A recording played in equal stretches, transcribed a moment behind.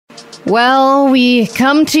Well, we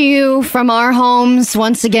come to you from our homes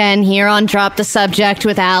once again here on Drop the Subject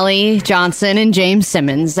with Allie Johnson and James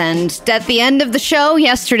Simmons. And at the end of the show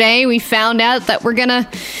yesterday, we found out that we're going to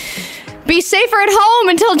be safer at home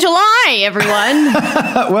until July,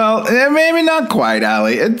 everyone. Well, maybe not quite,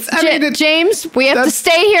 Allie. James, we have to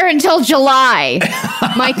stay here until July.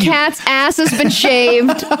 My cat's ass has been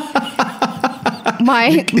shaved.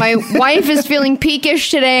 My wife is feeling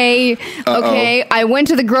peakish today. Okay, I went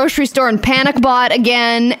to the grocery store and panic bought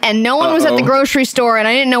again, and no one was at the grocery store, and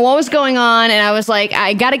I didn't know what was going on, and I was like,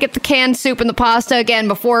 I got to get the canned soup and the pasta again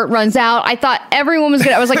before it runs out. I thought everyone was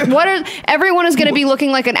gonna. I was like, everyone is gonna be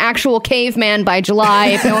looking like an actual caveman by July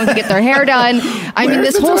if no one can get their hair done. I mean,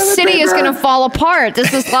 this whole city is gonna fall apart.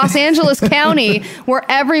 This is Los Angeles County where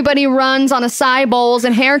everybody runs on acai bowls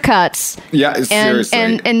and haircuts. Yeah, seriously.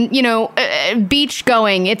 And you know, beach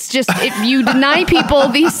going. It's just, if you deny people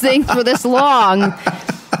these things for this long,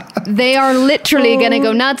 they are literally going to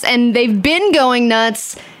go nuts, and they've been going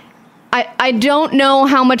nuts. I don't know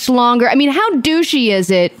how much longer. I mean, how douchey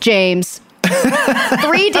is it, James?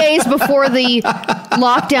 3 days before the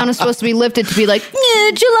lockdown is supposed to be lifted to be like,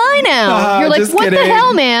 July now. You're like, what the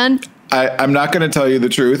hell, man? I'm not going to tell you the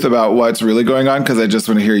truth about what's really going on because I just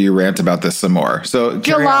want to hear you rant about this some more. So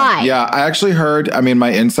July. Yeah, I actually heard, my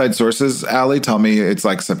inside sources, Allie, tell me it's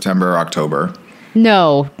like September or October.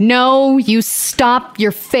 No, you stop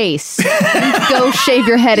your face. Go shave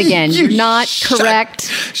your head again. You're not correct.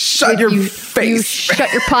 Shut your face. You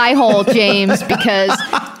shut your pie hole, James, because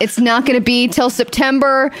it's not going to be till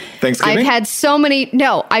September. Thanksgiving? I've had so many.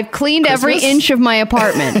 No, I've cleaned every inch of my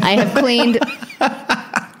apartment. I have cleaned.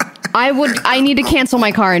 I need to cancel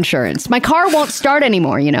my car insurance. My car won't start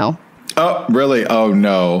anymore, you know. Oh, really? Oh,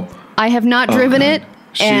 no. I have not driven it.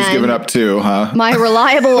 She's given up too, huh? My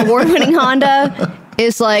reliable award-winning Honda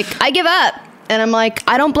is like, I give up. And I'm like,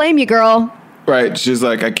 I don't blame you, girl. Right. She's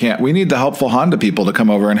like, I can't. We need the helpful Honda people to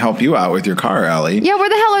come over and help you out with your car, Allie. Yeah, where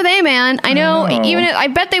the hell are they, man? I know. I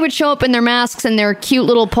bet they would show up in their masks and their cute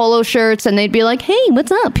little polo shirts, and they'd be like, hey,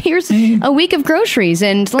 what's up? Here's a week of groceries,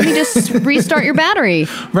 and let me just restart your battery.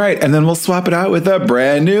 Right. And then we'll swap it out with a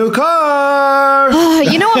brand new car.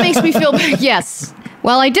 You know what makes me feel... Yes.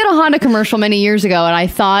 Well, I did a Honda commercial many years ago, and I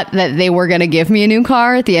thought that they were going to give me a new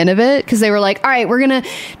car at the end of it, because they were like, all right, we're going to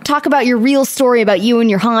talk about your real story about you and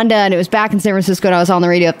your Honda, and it was back in San Francisco, and I was on the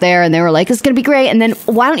radio up there, and they were like, it's going to be great, and then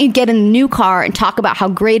why don't you get in a new car and talk about how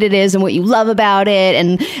great it is and what you love about it,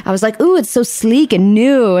 and I was like, ooh, it's so sleek and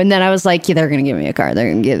new, and then I was like, yeah, they're going to give me a car, they're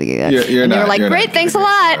going to give me a car. And they were like, great, thanks a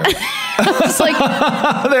lot. I was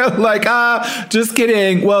like... They're like, just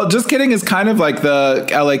kidding. Well, just kidding is kind of like the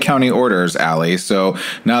LA County orders, Allie, so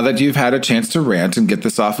now that you've had a chance to rant and get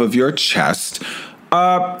this off of your chest,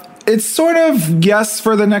 it's sort of yes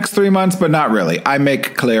for the next 3 months, but not really. I may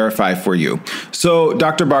clarify for you. So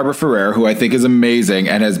Dr. Barbara Ferrer, who I think is amazing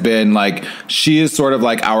and has been like, she is sort of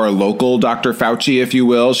like our local Dr. Fauci, if you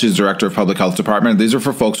will. She's director of public health department. These are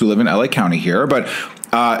for folks who live in LA County here, but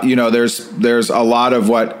there's a lot of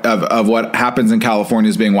what happens in California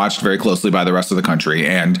is being watched very closely by the rest of the country.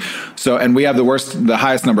 And we have the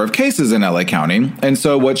highest number of cases in LA County. And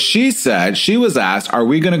so what she said, she was asked, are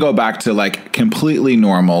we going to go back to like completely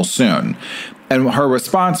normal soon? And her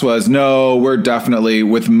response was, no, we're definitely,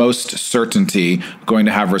 with most certainty, going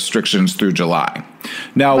to have restrictions through July.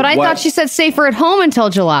 Now, but I thought she said safer at home until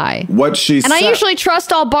July. What she said. And I usually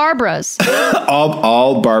trust all Barbaras.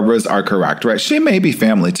 all Barbaras are correct, right? She may be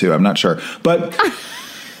family too. I'm not sure. But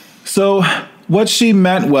so what she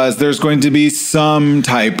meant was there's going to be some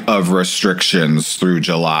type of restrictions through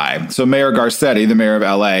July. So Mayor Garcetti, the mayor of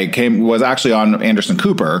LA, was actually on Anderson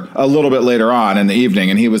Cooper a little bit later on in the evening.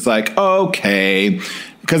 And he was like, okay.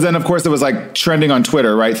 Because then, of course, it was like trending on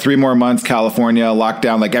Twitter, right? 3 more months, California,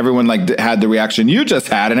 lockdown. Like everyone like had the reaction you just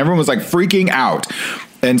had, and everyone was like freaking out.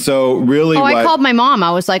 And so really I called my mom.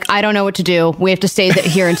 I was like, I don't know what to do. We have to stay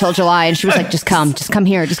here until July. And she was like, just come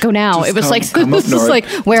here. Just go now. It was like,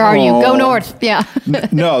 where are you? Go north. Yeah.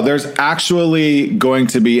 No, there's actually going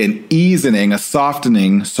to be an easing, a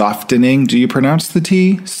softening. Do you pronounce the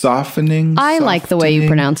T? Softening? I like the way you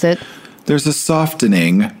pronounce it. There's a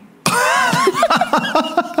softening.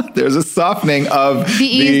 There's a softening of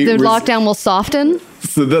the lockdown will soften.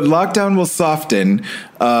 So the lockdown will soften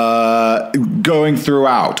going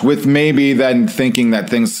throughout, with maybe then thinking that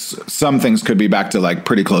some things could be back to like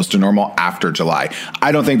pretty close to normal after July.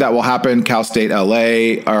 I don't think that will happen. Cal State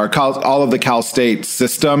LA, all of the Cal State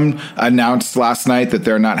system announced last night that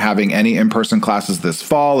they're not having any in-person classes this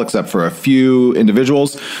fall, except for a few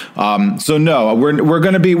individuals. So no, we're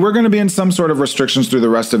going to be in some sort of restrictions through the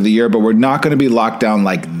rest of the year, but we're not going to be locked down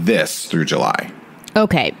like this through July.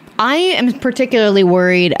 Okay. I am particularly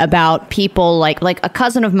worried about people like a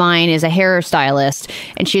cousin of mine is a hairstylist,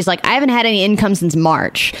 and she's like, I haven't had any income since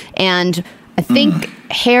March. And I think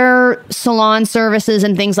hair salon services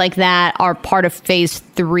and things like that are part of phase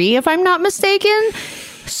 3, if I'm not mistaken.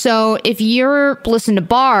 So if you're listening to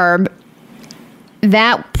Barb,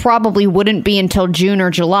 that probably wouldn't be until June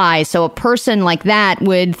or July. So a person like that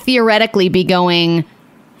would theoretically be going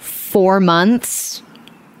 4 months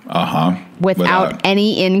without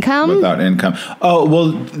any income. Without income. Oh,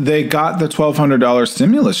 well, they got the $1,200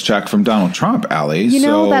 stimulus check from Donald Trump, Allie. You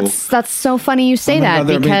know, that's so funny you say that,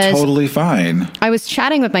 they're because totally fine. I was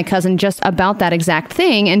chatting with my cousin just about that exact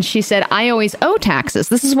thing, and she said, I always owe taxes.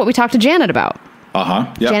 This is what we talked to Janet about.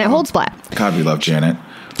 Yep. Janet Holdsblatt. God, we love Janet.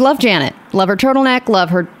 Love Janet. Love her turtleneck. Love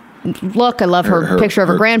her look. I love her picture of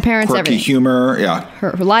her grandparents. Quirky everything. Humor. Yeah.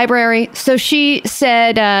 Her library. So she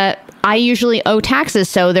said, I usually owe taxes,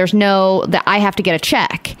 so there's that I have to get a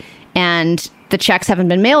check. And the checks haven't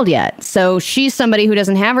been mailed yet. So she's somebody who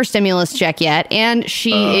doesn't have her stimulus check yet, and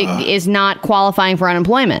she is not qualifying for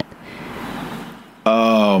unemployment.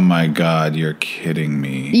 Oh, my God. You're kidding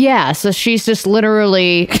me. Yeah. So she's just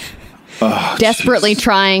literally... desperately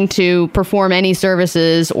trying to perform any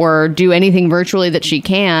services or do anything virtually that she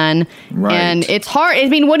can. Right. And it's hard. I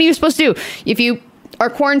mean, what are you supposed to do? If you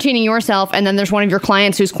are quarantining yourself and then there's one of your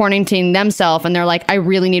clients who's quarantining themselves and they're like, I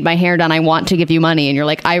really need my hair done. I want to give you money. And you're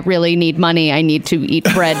like, I really need money. I need to eat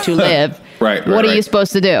bread to live. Right. What are you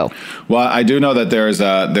supposed to do? Well, I do know that there's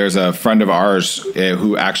a friend of ours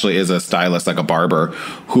who actually is a stylist, like a barber,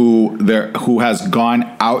 who has gone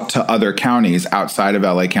out to other counties outside of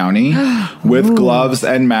LA County with gloves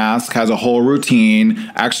and mask, has a whole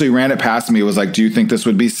routine, actually ran it past me, was like, do you think this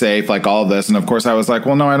would be safe? Like all of this. And of course I was like,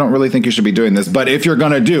 well, no, I don't really think you should be doing this. But if you're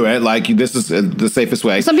going to do it, like this is the safest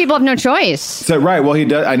way. Some people have no choice. So, right. Well, he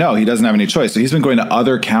does. I know he doesn't have any choice. So he's been going to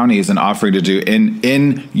other counties and offering to do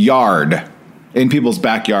in people's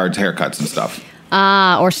backyards haircuts and stuff.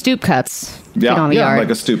 Or stoop cuts. Yeah, like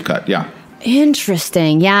a stoop cut. Yeah.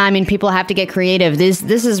 Interesting. Yeah, I mean, people have to get creative. This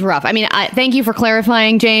is rough. I mean, thank you for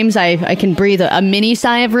clarifying, James. I can breathe a mini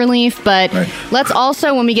sigh of relief. But let's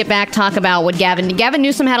also, when we get back, talk about what Gavin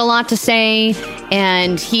Newsom had a lot to say,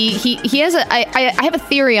 and he has I have a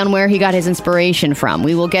theory on where he got his inspiration from.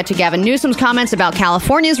 We will get to Gavin Newsom's comments about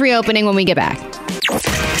California's reopening when we get back.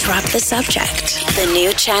 Drop the subject. The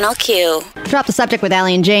new Channel Q. Drop the subject with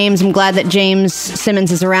Allie and James. I'm glad that James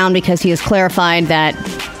Simmons is around because he has clarified that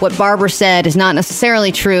what Barbara said is not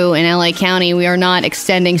necessarily true in LA County. We are not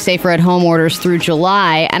extending safer at home orders through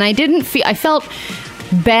July. And I felt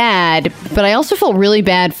bad, but I also felt really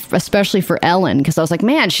bad, especially for Ellen, because I was like,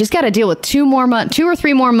 man, she's got to deal with 2 or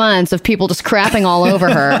 3 more months of people just crapping all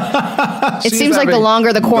over her. It seems like the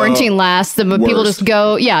longer the quarantine lasts, the people just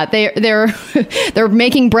go, yeah, they're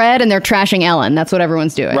making bread and they're trashing Ellen. That's what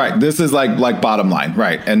everyone's doing. Right. This is like bottom line.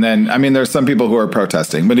 Right. And then, I mean, there's some people who are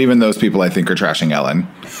protesting, but even those people I think are trashing Ellen.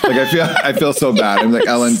 Like I feel so bad. I'm like,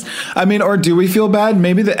 Ellen's, I mean, or do we feel bad?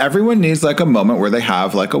 Maybe that everyone needs like a moment where they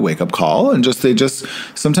have like a wake up call and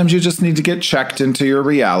sometimes you just need to get checked into your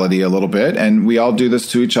reality a little bit. And we all do this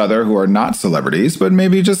to each other who are not celebrities, but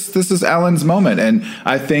maybe just this is Ellen's moment. And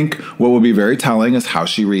I think what will be very telling is how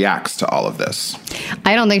she reacts to all of this.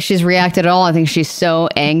 I don't think she's reacted at all. I think she's so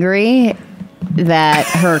angry that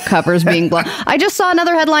her cover's being blown. I just saw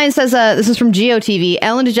another headline that says, this is from GeoTV,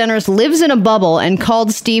 Ellen DeGeneres lives in a bubble and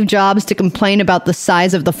called Steve Jobs to complain about the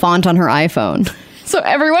size of the font on her iPhone. So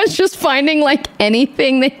everyone's just finding like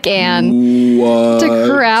anything they can to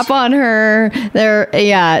crap on her. So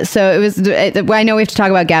it was, I know we have to talk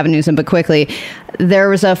about Gavin Newsom, but quickly, there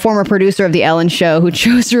was a former producer of The Ellen Show who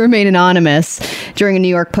chose to remain anonymous during a New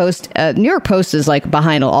York Post. New York Post is like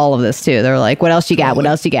behind all of this too. They're like, what else you got? What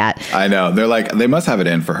else you got? I know. They're like, they must have it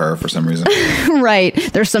in for her for some reason. Right.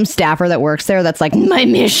 There's some staffer that works there that's like, my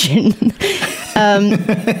mission.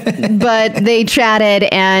 But they chatted,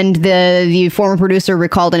 and the former producer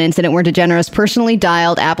recalled an incident where DeGeneres personally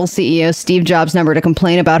dialed Apple CEO Steve Jobs' number to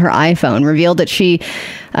complain about her iPhone, revealed that she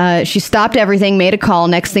stopped everything, made a call.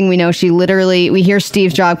 Next thing we know, we hear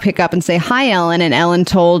Steve Jobs pick up and say, hi, Ellen. And Ellen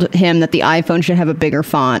told him that the iPhone should have a bigger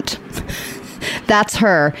font. That's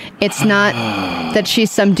her. It's not that she's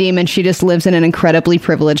some demon. She just lives in an incredibly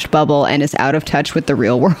privileged bubble and is out of touch with the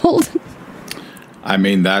real world. I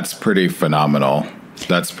mean, that's pretty phenomenal.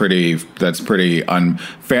 That's pretty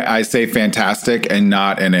I say fantastic, and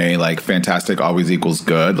not in a like fantastic always equals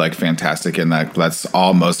good, like fantastic in that's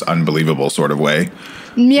almost unbelievable sort of way.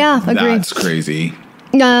 Yeah, agree. That's crazy.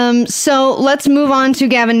 So let's move on to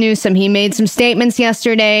Gavin Newsom. He made some statements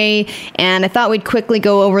yesterday, and I thought we'd quickly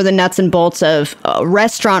go over the nuts and bolts of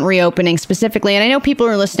restaurant reopening specifically. And I know people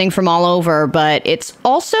are listening from all over, but it's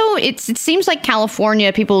also, it seems like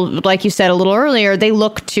California, people, like you said a little earlier, they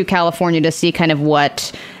look to California to see kind of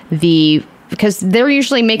what because they're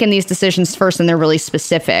usually making these decisions first and they're really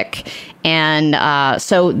specific. And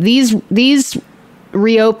so these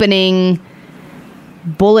reopening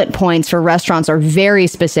bullet points for restaurants are very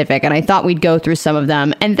specific, and I thought we'd go through some of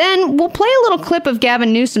them. And then we'll play a little clip of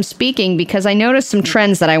Gavin Newsom speaking because I noticed some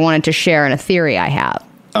trends that I wanted to share and a theory I have.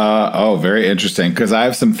 Very interesting, because I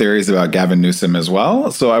have some theories about Gavin Newsom as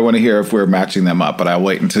well. So I want to hear if we're matching them up, but I'll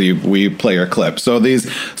wait until we play your clip. So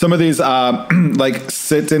some of these like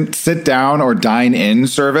sit down or dine in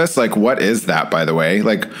service, like what is that, by the way?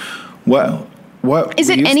 Like what is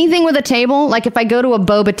it? Anything with a table? Like if I go to a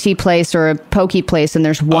boba tea place or a poke place and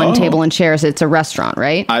there's one table and chairs, it's a restaurant,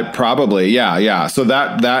 right? Yeah. So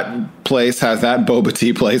that place that boba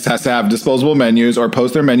tea place has to have disposable menus or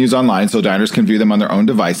post their menus online so diners can view them on their own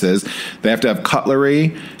devices. They have to have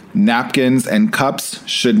cutlery, napkins, and cups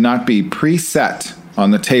should not be preset on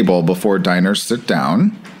the table before diners sit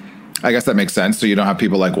down. I guess that makes sense. So you don't have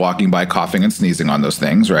people like walking by coughing and sneezing on those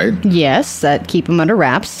things, right? Yes, that keep them under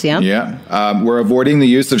wraps. Yeah. Yeah. We're avoiding the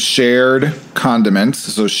use of shared condiments,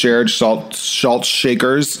 so shared salt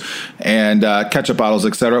shakers and ketchup bottles,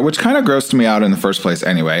 etc., which kind of grossed me out in the first place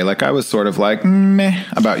anyway. Like I was sort of like meh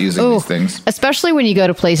about using these things. Especially when you go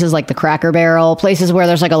to places like the Cracker Barrel, places where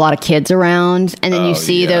there's like a lot of kids around, and then you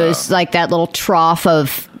see those like that little trough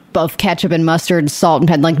of ketchup and mustard and salt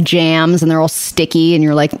and like jams, and they're all sticky, and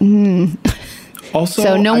you're like, Also,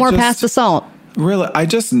 so no more past the salt. Really, I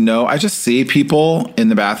just see people in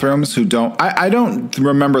the bathrooms who I don't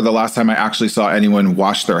remember the last time I actually saw anyone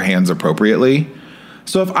wash their hands appropriately.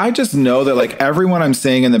 So if I just know that like everyone I'm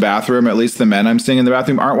seeing in the bathroom, at least the men I'm seeing in the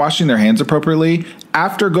bathroom, aren't washing their hands appropriately,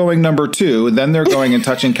 after going number 2, then they're going and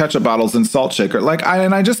touching ketchup bottles and salt shaker. Like I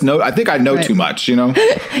think I know too much, you know?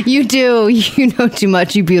 You do. You know too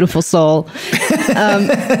much, you beautiful soul.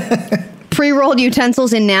 Pre-rolled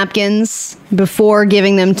utensils in napkins before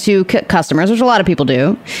giving them to customers, which a lot of people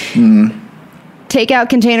do. Takeout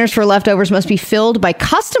containers for leftovers must be filled by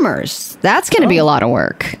customers. That's going to be a lot of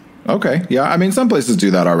work. Okay. Yeah. I mean, some places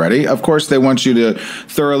do that already. Of course, they want you to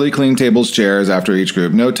thoroughly clean tables, chairs after each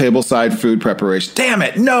group. No tableside food preparation. Damn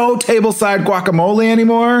it. No tableside guacamole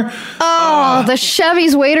anymore. The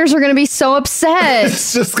Chevy's waiters are going to be so upset.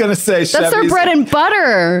 It's just going to say Chevy's. That's their bread and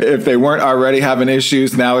butter. If they weren't already having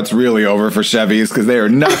issues, now it's really over for Chevy's because they are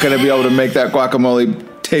not going to be able to make that guacamole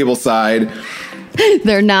tableside.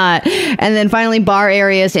 They're not. And then finally, bar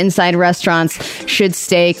areas inside restaurants should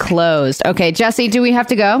stay closed. Okay, Jesse, do we have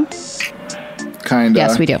to go? Kinda.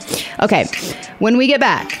 Yes, we do. Okay. When we get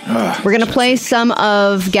back, we're going to play some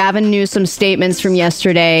of Gavin Newsom's statements from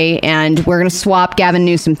yesterday, and we're going to swap Gavin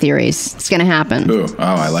Newsom theories. It's going to happen. Ooh,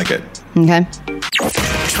 I like it. Okay.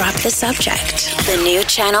 Drop the subject. The new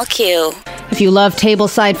Channel Q. If you love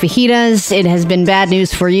tableside fajitas, it has been bad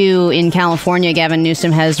news for you in California. Gavin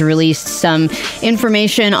Newsom has released some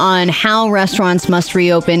information on how restaurants must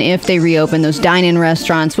reopen if they reopen, those dine-in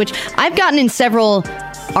restaurants, which I've gotten in several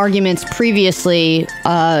arguments previously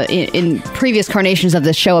in previous carnations of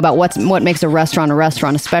this show about what makes a restaurant,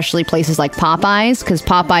 especially places like Popeyes, because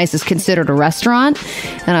Popeyes is considered a restaurant.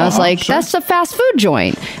 And I was sure. That's a fast food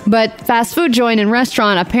joint. But fast food joint and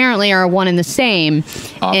restaurant apparently are one and the same.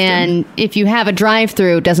 Often. And if you have a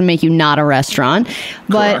drive-through, it doesn't make you not a restaurant.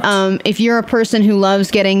 But if you're a person who loves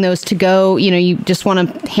getting those to go, you just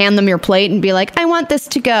want to hand them your plate and be like, I want this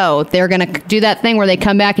to go. They're going to do that thing where they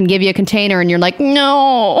come back and give you a container and you're like,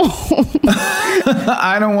 no.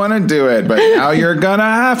 I don't want to do it, but now you're gonna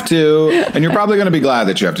have to, and you're probably gonna be glad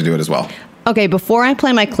that you have to do it as well. Okay, before I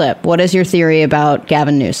play my clip, what is your theory about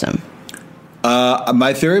Gavin Newsom?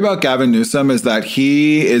 My theory about Gavin Newsom is that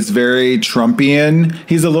he is very Trumpian.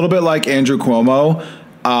 He's a little bit like Andrew Cuomo.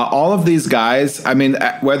 All of these guys, I mean,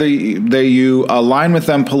 whether you align with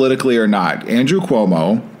them politically or not, Andrew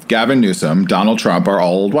Cuomo, Gavin Newsom, Donald Trump are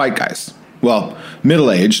all old white guys. Well,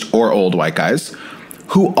 middle-aged or old white guys,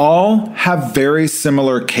 who all have very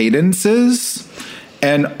similar cadences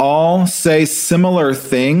and all say similar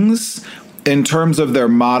things in terms of their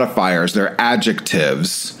modifiers, their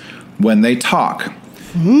adjectives when they talk.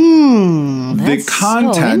 That's the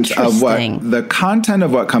content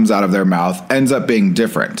of what comes out of their mouth ends up being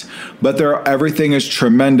different. But everything is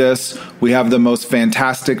tremendous. We have the most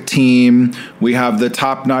fantastic team. We have the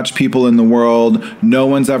top-notch people in the world. No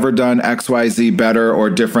one's ever done XYZ better or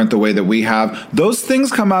different the way that we have. Those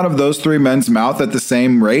things come out of those three men's mouth at the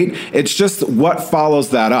same rate. It's just what follows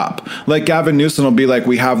that up. Like Gavin Newsom will be like,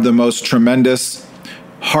 we have the most tremendous,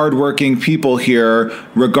 hardworking people here,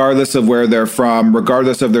 regardless of where they're from,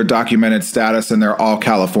 regardless of their documented status, and they're all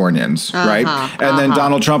Californians, right? And then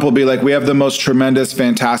Donald Trump will be like, we have the most tremendous,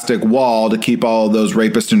 fantastic wall to keep all of those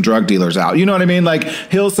rapists and drug dealers out. You know what I mean? Like,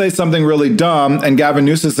 he'll say something really dumb, and Gavin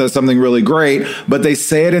Newsom says something really great, but they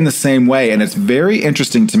say it in the same way. And it's very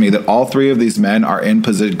interesting to me that all three of these men are in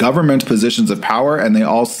government positions of power, and they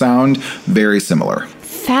all sound very similar.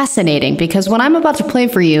 Fascinating, because what I'm about to play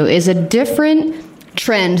for you is a different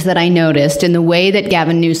trend that I noticed in the way that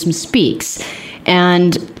Gavin Newsom speaks.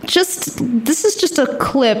 And this is just a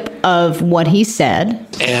clip of what he said.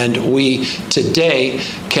 And we today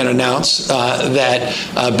can announce that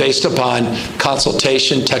based upon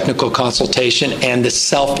consultation, technical consultation, and the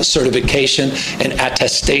self-certification and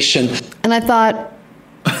attestation. And I thought,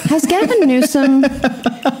 has Gavin Newsom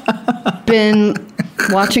been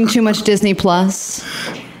watching too much Disney Plus?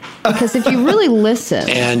 Because if you really listen.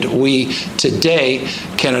 And we today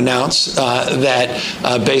can announce that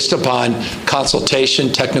based upon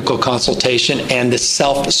consultation, technical consultation, and the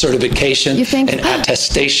self-certification and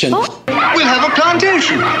attestation. We'll have a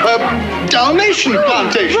plantation, a Dalmatian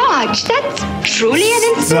plantation. Raj, that's truly an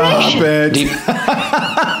inspiration.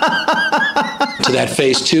 To that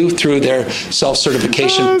phase 2 through their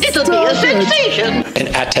self-certification. It'll be a sensation. And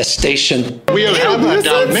attestation. We'll have a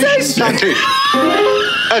Dalmatian plantation.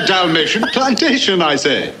 A Dalmatian plantation, I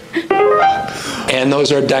say. And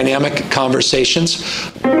those are dynamic conversations,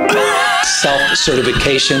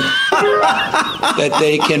 self-certification, that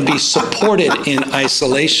they can be supported in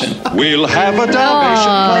isolation. We'll have a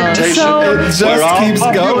Dalmatian plantation. It just keeps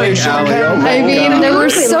going, Allie. I mean, there were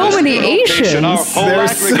so many Asians.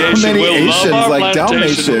 There's so many Asians like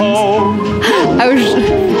Dalmatians.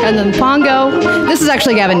 And then Pongo. This is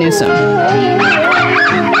actually Gavin Newsom.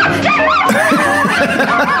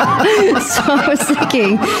 So I was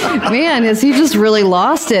thinking, man, has he just really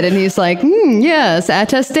lost it? And he's like, yes,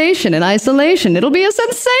 attestation and isolation. It'll be a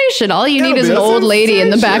sensation. All you need is an old lady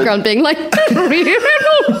in the background being like, it'll be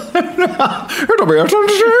a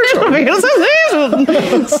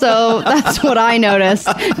sensation. So that's what I noticed.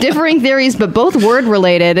 Differing theories, but both word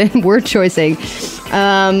related and word choicing.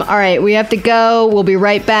 All right, we have to go. We'll be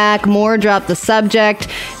right back. More Drop the Subject.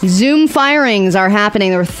 Zoom firings are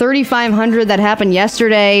happening. There were 3,500 that happened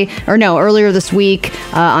earlier this week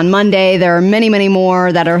on Monday. There are many, many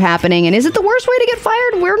more that are happening. And is it the worst way to get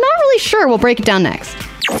fired? We're not really sure. We'll break it down next.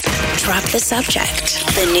 Drop the Subject.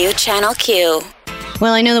 The new Channel Q.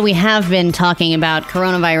 Well, I know that we have been talking about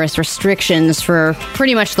coronavirus restrictions for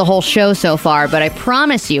pretty much the whole show so far, but I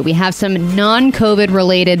promise you we have some non-COVID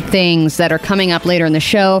related things that are coming up later in the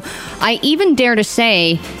show. I even dare to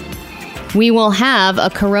say we will have a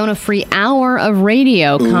corona-free hour of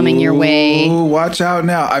radio coming your way. Ooh, watch out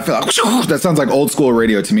now. I feel like that sounds like old school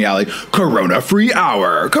radio to me, Allie. Corona-free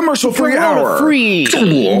hour. Commercial-free hour. Corona-free.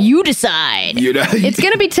 You decide. It's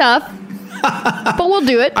going to be tough. But we'll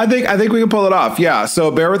do it. I think we can pull it off. Yeah. So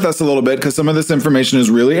bear with us a little bit because some of this information is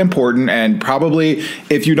really important, and probably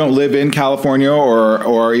if you don't live in California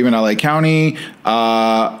or even LA County,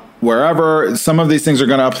 wherever, some of these things are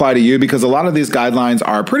going to apply to you because a lot of these guidelines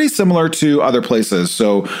are pretty similar to other places.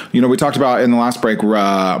 So, we talked about in the last break,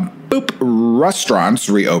 restaurants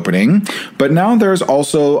reopening, but now there's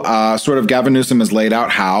also sort of Gavin Newsom has laid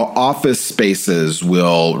out how office spaces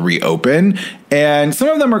will reopen. And some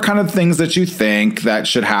of them are kind of things that you think that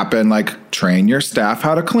should happen, like train your staff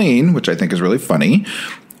how to clean, which I think is really funny.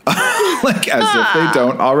 Like as if they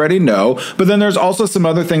don't already know. But then there's also some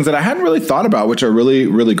other things that I hadn't really thought about, which are really,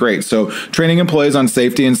 really great. So training employees on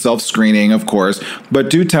safety and self-screening, of course,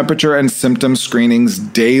 but do temperature and symptom screenings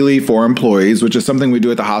daily for employees, which is something we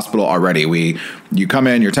do at the hospital already. You come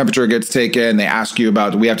in, your temperature gets taken. They ask you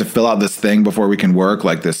we have to fill out this thing before we can work,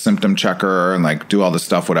 like this symptom checker and like do all this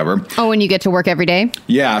stuff, whatever. Oh, and you get to work every day?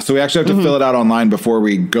 Yeah. So we actually have to fill it out online before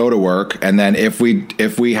we go to work. And then if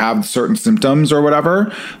we have certain symptoms or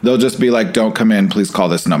whatever, they'll just be like, don't come in, please call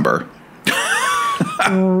this number.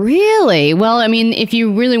 Really? Well, I mean, if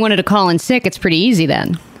you really wanted to call in sick, it's pretty easy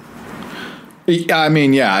then. I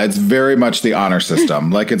mean, yeah, it's very much the honor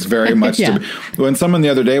system. Like it's very much when someone the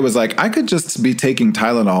other day was like, I could just be taking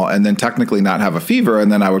Tylenol and then technically not have a fever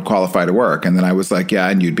and then I would qualify to work. And then I was like, yeah,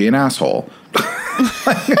 and you'd be an asshole.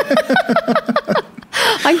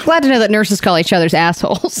 I'm glad to know that nurses call each other's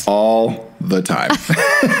assholes. All the time.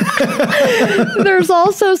 There's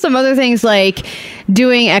also some other things like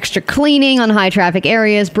doing extra cleaning on high traffic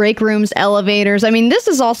areas, break rooms, elevators. I mean, this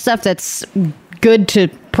is all stuff that's good to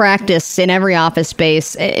practice in every office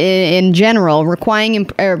space in general,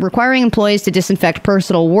 requiring employees to disinfect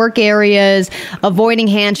personal work areas, avoiding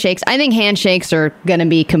handshakes. I think handshakes are going to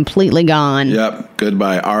be completely gone. Yep.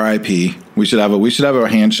 Goodbye. R.I.P. We should have a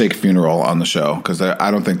handshake funeral on the show because I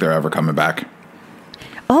don't think they're ever coming back.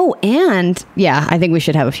 Oh, and yeah, I think we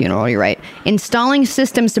should have a funeral. You're right. Installing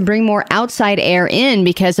systems to bring more outside air in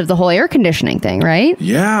because of the whole air conditioning thing, right?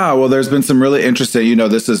 Yeah. Well, there's been some really interesting,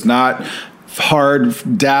 this is not hard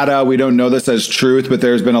data. We don't know this as truth, but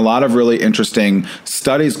there's been a lot of really interesting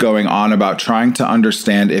studies going on about trying to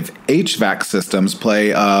understand if HVAC systems play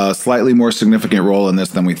a slightly more significant role in this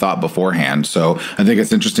than we thought beforehand. So I think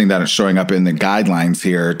it's interesting that it's showing up in the guidelines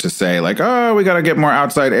here to say like, oh, we got to get more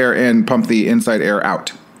outside air in, pump the inside air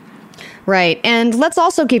out. Right. And let's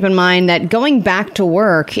also keep in mind that going back to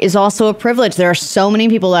work is also a privilege. There are so many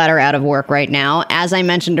people that are out of work right now. As I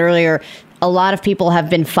mentioned earlier, a lot of people have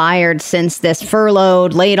been fired since this,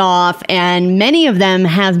 furloughed, laid off, and many of them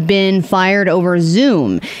have been fired over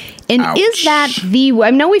Zoom. And Ouch. Is that I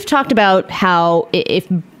know we've talked about how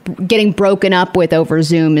if getting broken up with over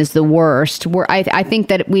Zoom is the worst. I think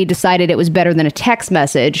that we decided it was better than a text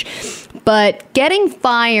message. But getting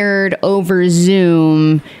fired over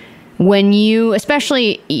Zoom, when you,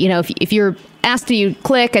 especially, if you're asked to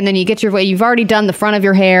click and then you get you've already done the front of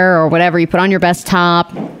your hair or whatever, you put on your best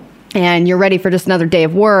top, and you're ready for just another day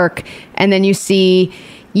of work, and then you see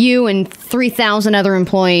you and 3,000 other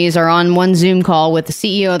employees are on one Zoom call with the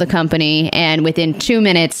CEO of the company, and within 2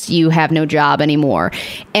 minutes, you have no job anymore.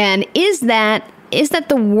 And is that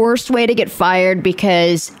the worst way to get fired?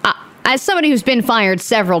 Because as somebody who's been fired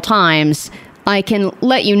several times, I can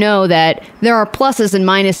let you know that there are pluses and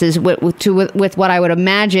minuses with what I would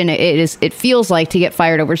imagine it feels like to get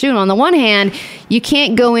fired over Zoom. On the one hand, you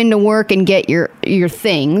can't go into work and get your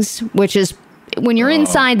things, which is when you're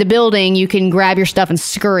inside the building, you can grab your stuff and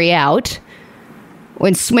scurry out,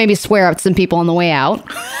 and maybe swear at some people on the way out.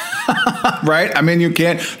 Right? I mean, you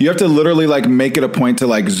have to literally like make it a point to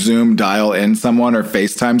like Zoom dial in someone or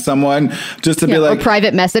FaceTime someone just to be like, or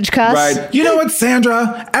private message cuss. Right. You know what,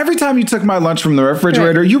 Sandra? Every time you took my lunch from the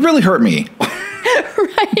refrigerator, you really hurt me.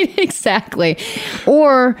 Right, exactly.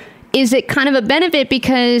 Or is it kind of a benefit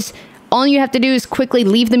because all you have to do is quickly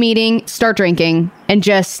leave the meeting, start drinking, and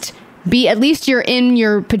just at least you're in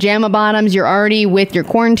your pajama bottoms, you're already with your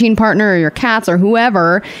quarantine partner or your cats or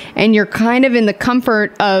whoever, and you're kind of in the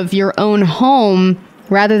comfort of your own home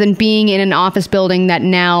rather than being in an office building that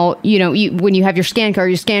now, when you have your scan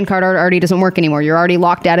card already doesn't work anymore. You're already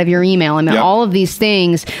locked out of your email. I mean, all of these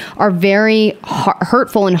things are very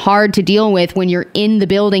hurtful and hard to deal with when you're in the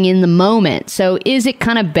building in the moment. So is it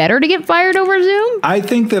kind of better to get fired over Zoom? I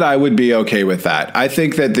think that I would be okay with that. I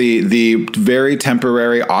think that the very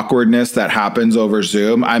temporary awkwardness that happens over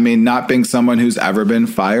Zoom, I mean, not being someone who's ever been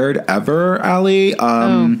fired ever, Allie.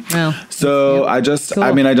 So I just, cool.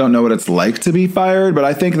 I mean, I don't know what it's like to be fired, but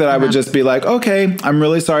I think that I would just be like, okay, I'm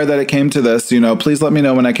really sorry that it came to this. Please let me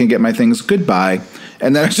know when I can get my things. Goodbye.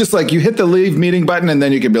 And then it's just like you hit the leave meeting button, and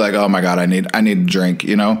then you can be like, oh my God, I need a drink.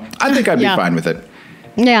 I think I'd be fine with it.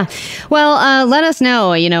 Yeah. Well, let us know,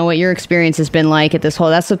 what your experience has been like at this whole.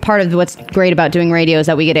 That's a part of what's great about doing radio is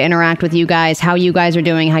that we get to interact with you guys, how you guys are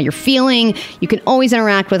doing, how you're feeling. You can always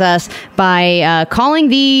interact with us by calling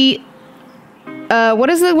the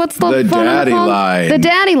what's the phone daddy line? The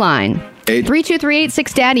daddy line.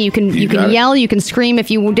 32386-DADDY. You can yell, you can scream.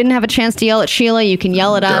 If you didn't have a chance to yell at Sheila, you can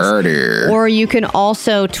yell at us. Or you can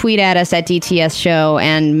also tweet at us at DTS Show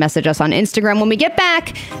and message us on Instagram. When we get back,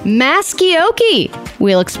 Maskioki.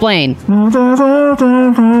 We'll explain. Drop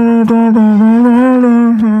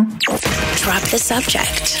the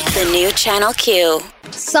subject. The new Channel Q.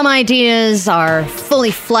 Some ideas are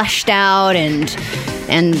fully fleshed out and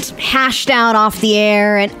hashed out off the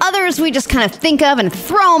air, and others we just kind of think of and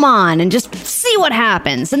throw them on and just see what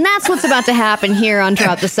happens. And that's what's about to happen here on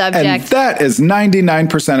Drop the Subject. And that is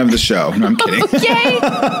 99% of the show. No, I'm kidding. Okay.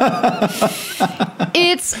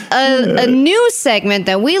 It's a new segment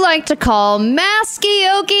that we like to call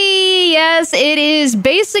Maskioki. Yes, it is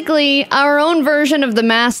basically our own version of the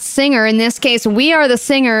Masked Singer. In this case, we are the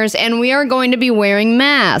singers, and we are going to be wearing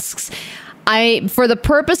masks. For the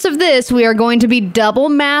purpose of this, we are going to be double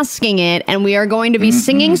masking it, and we are going to be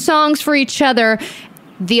singing songs for each other.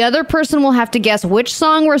 The other person will have to guess which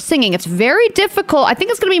song we're singing. It's very difficult. I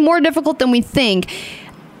think it's going to be more difficult than we think.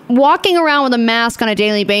 walking around with a mask on a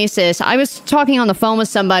daily basis. I was talking on the phone with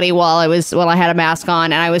somebody while I had a mask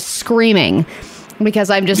on, and I was screaming because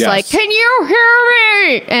I'm just like, can you hear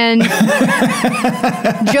me? And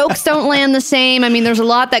jokes don't land the same. I mean, there's a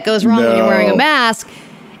lot that goes wrong when you're wearing a mask.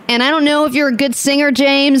 And I don't know if you're a good singer,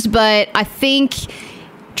 James, but I think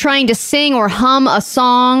trying to sing or hum a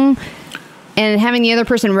song and having the other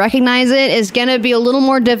person recognize it is going to be a little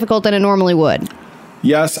more difficult than it normally would.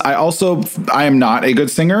 Yes, I am not a good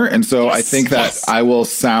singer, and so I think that I will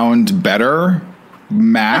sound better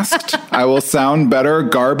masked. I will sound better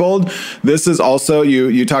garbled. This is also,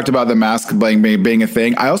 you talked about the mask being a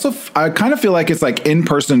thing. I kind of feel like it's like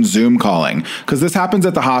in-person Zoom calling, because this happens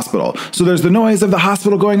at the hospital. So there's the noise of the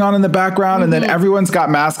hospital going on in the background, and then everyone's got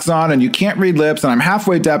masks on, and you can't read lips, and I'm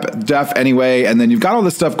halfway deaf anyway, and then you've got all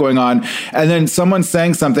this stuff going on, and then someone's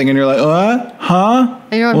saying something, and you're like, what? Huh?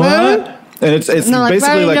 And you're like, what? And it's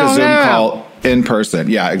basically like a Zoom call in person.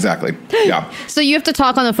 Yeah, exactly. Yeah. So you have to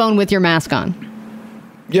talk on the phone with your mask on.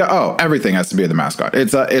 Yeah. Oh, everything has to be the mask on.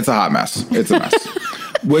 It's a hot mess. It's a mess.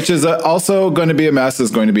 Which is also going to be a mess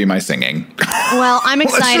is going to be my singing. Well, I'm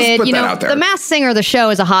excited. You know, the Masked Singer of the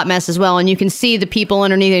show is a hot mess as well. And you can see the people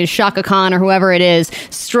underneath it, Shaka Khan or whoever it is,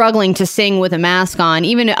 struggling to sing with a mask on.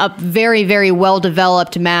 Even a very, very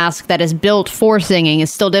well-developed mask that is built for singing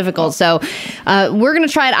is still difficult. So we're going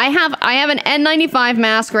to try it. I have an N95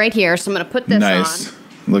 mask right here. So I'm going to put this on.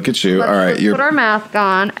 Look at you. All right. Put our mask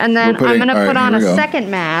on. And then I'm going to put on a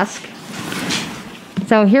second mask.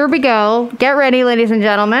 So here we go. Get ready, ladies and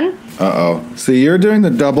gentlemen. Uh-oh. See, you're doing the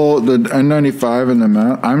N95 and the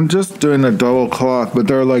mask. I'm just doing the double cloth, but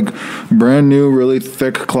they're like brand new, really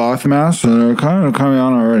thick cloth masks, and they're kind of coming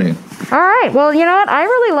on already. All right. Well, you know what? I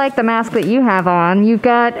really like the mask that you have on. You've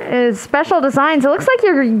got special designs. It looks like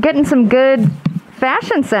you're getting some good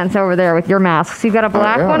fashion sense over there with your masks. You've got a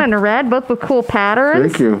black one and a red, both with cool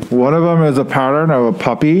patterns. Thank you. One of them is a pattern of a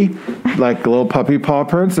puppy, like little puppy paw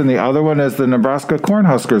prints, and the other one is the Nebraska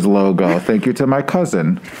Cornhuskers logo. Thank you to my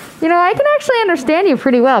cousin. You know, I can actually understand you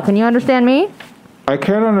pretty well. Can you understand me? I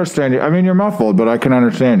can't understand you. I mean, you're muffled, but I can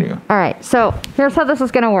understand you. All right. So here's how this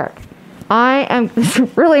is going to work. It's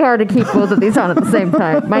really hard to keep both of these on at the same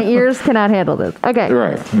time. My ears cannot handle this. Okay.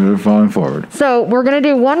 Right. You're falling forward. So we're going to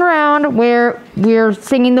do one round where we're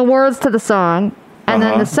singing the words to the song. And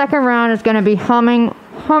then the second round is going to be humming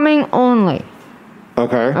only.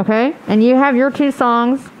 Okay. Okay. And you have your two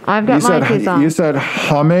songs. I've got my two songs. You said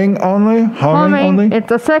humming only? Humming only?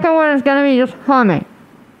 The second one is going to be just humming.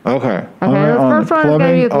 Okay. Okay. The first one is going to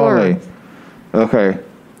be with words. Okay.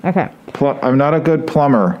 Okay. I'm not a good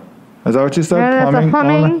plumber. Is that what you said? Plumbing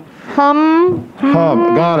humming. Hum.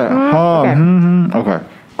 Got it. Hum. Okay.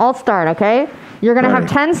 I'll start, okay? You're going to have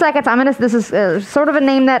 10 seconds. This is sort of a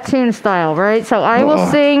name that tune style, right? So I will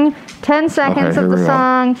sing 10 seconds of the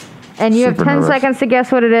song, and you have 10 seconds to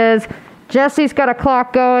guess what it is. Jesse's got a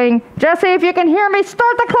clock going. Jesse, if you can hear me,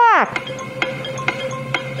 start the clock.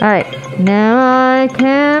 All right. Now I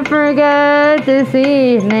can't forget this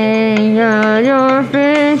evening. Your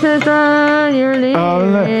face is on your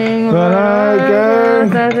leaving. But I guess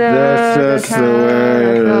that's just the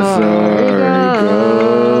way the story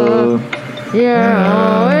goes. You're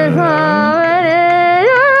always coming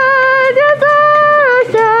in your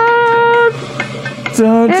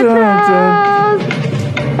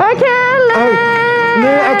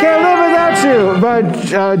I can't live without you. By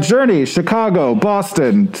Journey, Chicago,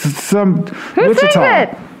 Boston,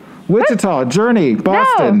 Wichita. Wichita, Journey,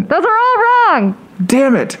 Boston. No, those are all wrong.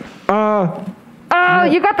 Damn it.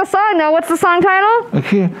 You got the song now. What's the song title? I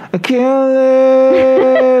can't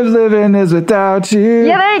live. Living is without you.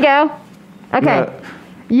 Yeah, there you go. Okay.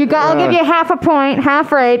 I'll give you half a point,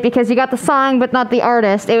 half right, because you got the song but not the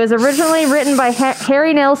artist. It was originally written by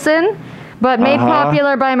Harry Nilsson, but made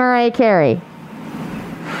popular by Mariah Carey.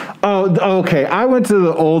 Oh, okay. I went to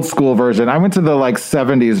the old school version. I went to the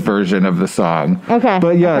 70s version of the song. Okay.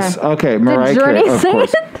 But yes, okay. Mariah Carey, of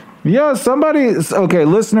course. Yeah, okay,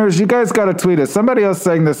 listeners, you guys got to tweet us. Somebody else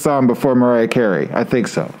sang this song before Mariah Carey. I think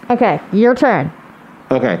so. Okay, your turn.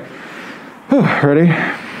 Okay. Ready?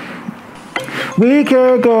 We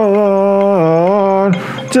can't go on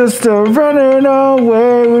just running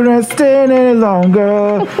away. We're not staying any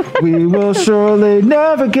longer. We will surely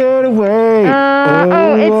never get away.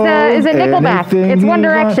 It's Nickelback. It's One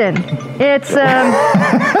Direction. It's it's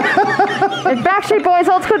Backstreet Boys,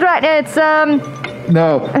 Old School Drive. It's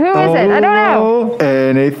No. Who is it? I don't know.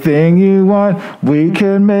 Anything you want, we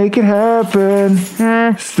can make it happen.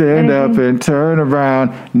 Stand up and turn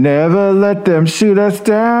around. Never let them shoot us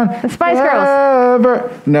down. The Spice Girls.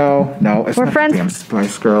 No, it's We're not friends. the damn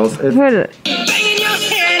Spice Girls. Who is it?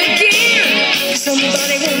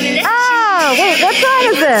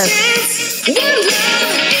 this?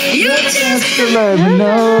 Let me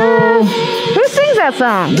know. Who sings that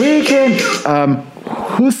song? We can.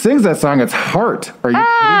 Who sings that song? It's Heart. Are you kidding me?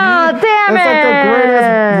 Damn It's it! like the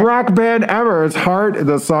greatest rock band ever. It's Heart.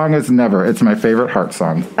 The song is Never. It's my favorite Heart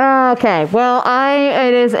song. Okay, well,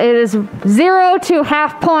 it is 0 to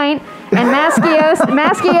half point, and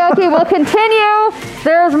Maskioki will continue.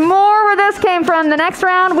 There's more where this came from. The next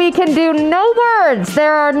round, we can do no words.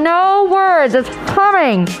 There are no words. It's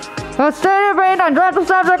humming. Let's stay in brain on Drop the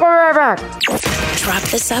Subject. We'll be right back. Drop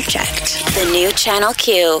the Subject, the new Channel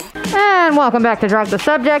Q. And welcome back to Drop the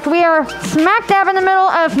Subject. We are smack dab in the middle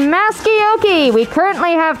of Maskioki. We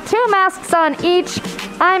currently have 2 masks on each.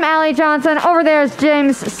 I'm Allie Johnson. Over there is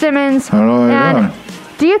James Simmons. Hello, and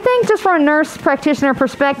do you think, just from a nurse practitioner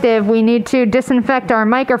perspective, we need to disinfect our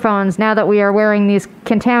microphones now that we are wearing these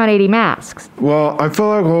contaminating masks? Well, I feel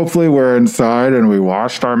like hopefully we're inside and we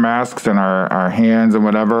washed our masks and our hands and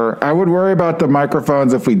whatever. I would worry about the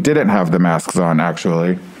microphones if we didn't have the masks on,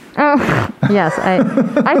 actually. Oh, yes.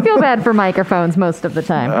 I feel bad for microphones most of the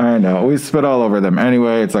time. I know. We spit all over them.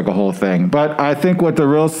 Anyway, it's like a whole thing. But I think what the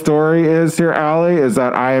real story is here, Allie, is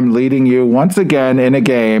that I am leading you once again in a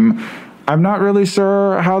game. I'm not really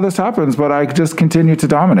sure how this happens, but I just continue to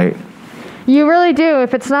dominate. You really do.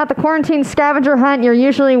 If it's not the quarantine scavenger hunt, you're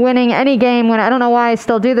usually winning any game. When I don't know why I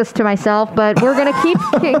still do this to myself, but we're going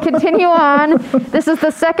to continue on. This is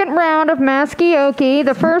the second round of Maskioki.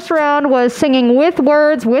 The first round was singing with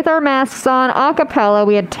words with our masks on a cappella.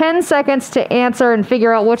 We had 10 seconds to answer and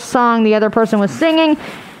figure out which song the other person was singing.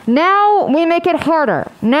 Now we make it harder.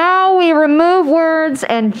 Now we remove words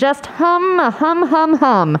and just hum.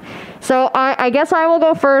 So I guess I will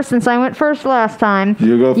go first since I went first last time.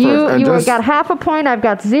 You go first. You got half a point. I've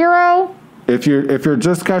got 0. If you're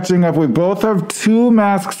just catching up, we both have 2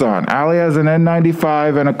 masks on. Allie has an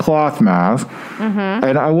N95 and a cloth mask. Mm-hmm.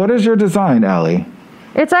 And what is your design, Allie?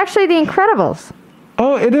 It's actually The Incredibles.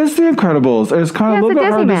 Oh, it is The Incredibles. It's kind of a little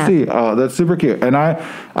bit hard mask. to see. Oh, that's super cute. And I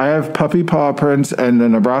have puppy paw prints and the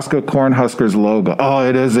Nebraska Cornhuskers logo. Oh,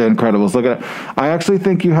 it is The Incredibles. Look at it. I actually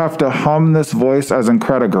think you have to hum this voice as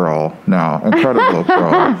Incredigirl now. Incredible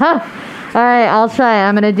Girl. All right, I'll try.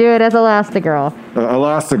 I'm going to do it as Elastigirl.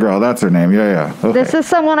 Elastigirl, that's her name. Yeah. Okay. This is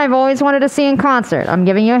someone I've always wanted to see in concert. I'm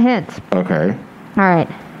giving you a hint. Okay. All right.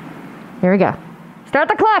 Here we go. Start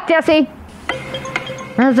the clock, Jesse.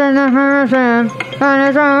 This is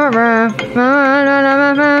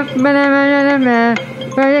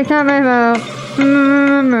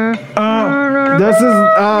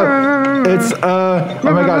it's oh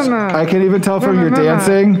my gosh, I can't even tell from your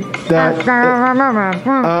dancing that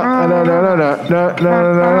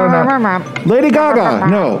Lady Gaga.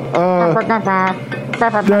 No.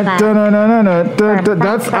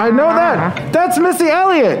 That's I know that. That's Missy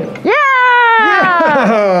Elliott.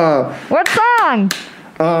 Yeah. What song?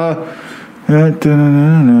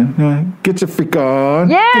 Get your freak on.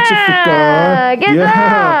 Yeah. Get your freak on. Good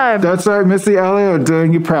job. That's right, Missy Elliott,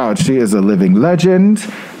 doing you proud. She is a living legend.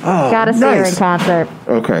 Oh, gotta see her in concert.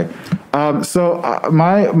 Okay. So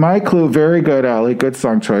my clue, very good, Allie. Good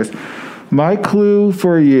song choice. My clue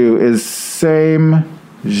for you is same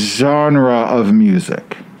genre of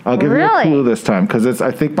music. I'll give you a clue this time because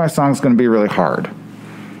I think my song's going to be really hard.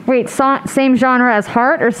 Wait, same genre as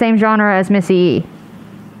Heart or same genre as Missy E?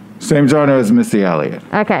 Same genre as Missy Elliott.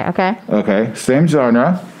 Okay. Same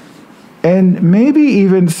genre. And maybe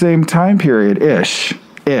even same time period. Ish.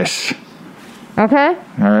 Okay. All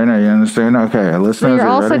right, now you understand? Okay, listeners, so you're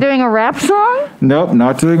also doing a rap song? Nope,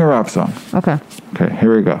 not doing a rap song. Okay,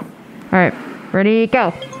 here we go. All right, ready,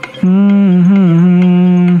 go.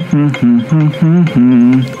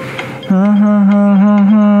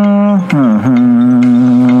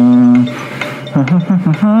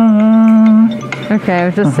 Okay, I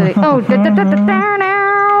was just sitting. Oh,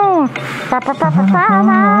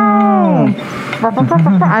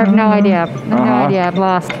 I have no idea. I've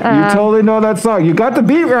lost. You totally know that song. You got the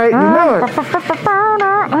beat right. You know it. Oh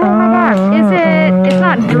my gosh. It's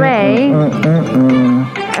not Dre.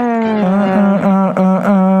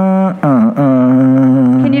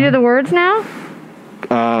 Can you do the words now?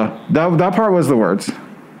 That part was the words.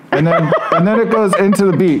 And then it goes into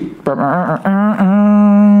the beat.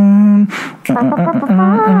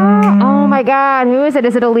 Oh my God, who is it?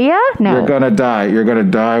 Is it Aaliyah? No. You're gonna die. You're gonna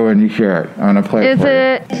die when you hear it. I'm gonna play it for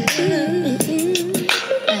you.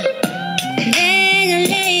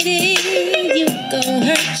 You go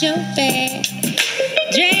hurt your back,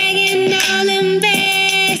 dragging all them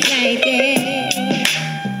bags like that.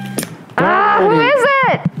 Who is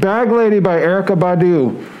it? Bag Lady by Erykah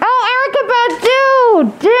Badu. Oh, Erykah Badu.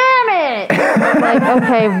 Oh, damn it! Like,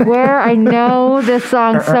 okay, where I know this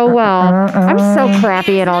song so well. I'm so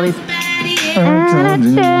crappy at all these.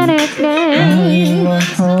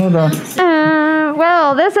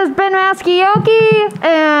 Well, this has been Maskioki,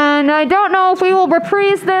 and I don't know if we will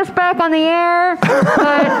reprise this back on the air,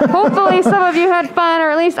 but hopefully some of you had fun, or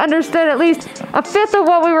at least understood at least a fifth of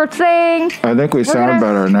what we were saying. I think we sound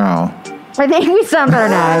better now. I think we sound better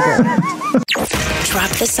now, I agree. Drop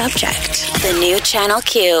the Subject, the new Channel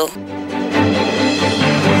Q.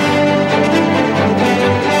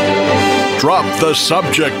 Drop the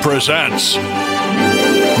Subject presents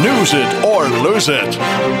News It or Lose It.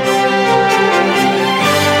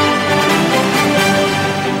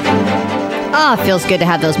 Feels good to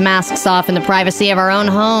have those masks off in the privacy of our own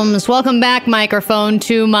homes. Welcome back, microphone,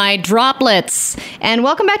 to my droplets. And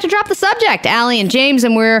welcome back to Drop the Subject, Allie and James,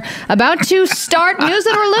 and we're about to start News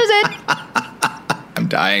It or Lose It. I'm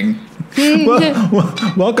dying.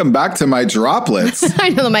 Welcome back to my droplets. I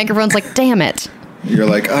know the microphone's like, damn it. You're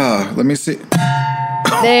like, let me see.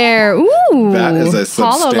 There. Ooh. That is a substantial.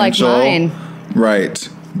 Hollow like mine. Right.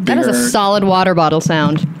 That is a solid water bottle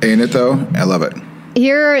sound. Ain't it, though? I love it.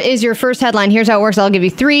 Here is your first headline. Here's how it works. I'll give you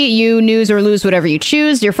three. You news or lose whatever you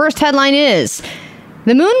choose. Your first headline is,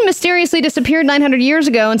 the moon mysteriously disappeared 900 years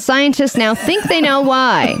ago, and scientists now think they know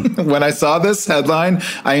why. When I saw this headline,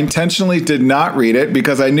 I intentionally did not read it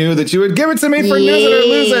because I knew that you would give it to me for news it or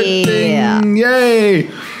lose it. Ding. Yay.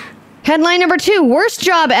 Headline number 2, worst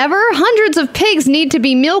job ever. Hundreds of pigs need to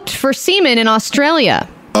be milked for semen in Australia.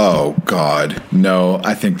 Oh, God. No,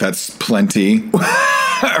 I think that's plenty.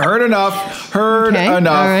 Heard enough. Okay. All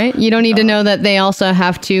right. You don't need to know that they also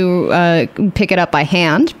have to pick it up by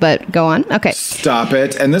hand, but go on. Okay. Stop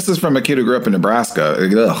it. And this is from a kid who grew up in Nebraska.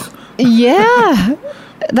 Ugh. Yeah,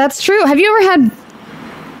 that's true. Have you ever had,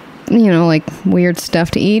 like weird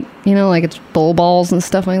stuff to eat? Like it's bull balls and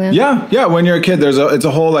stuff like that? Yeah. When you're a kid, it's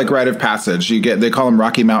a whole rite of passage. They call them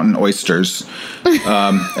Rocky Mountain oysters.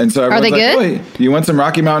 And so are they good? Wait, you want some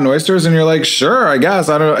Rocky Mountain oysters? And you're like, sure, I guess.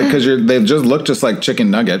 I don't know, because they just look just like chicken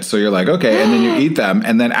nuggets. So you're like, okay, and then you eat them,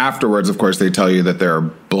 and then afterwards, of course, they tell you that they're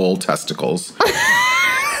bull testicles.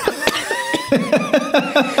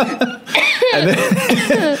 And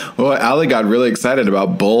then, well, Allie got really excited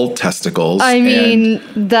about bull testicles. I mean,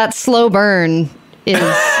 that slow burn is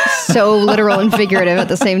so literal and figurative at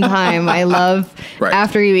the same time. I love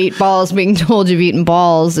after you eat balls, being told you've eaten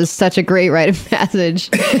balls is such a great rite of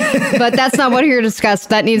passage. But that's not what we're here to discuss.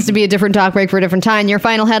 That needs to be a different talk break for a different time. Your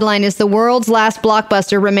final headline is, the world's last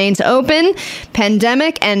blockbuster remains open.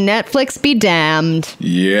 Pandemic and Netflix be damned.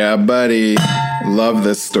 Yeah, buddy. Love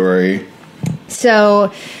this story.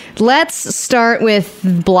 So let's start with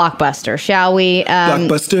Blockbuster, shall we?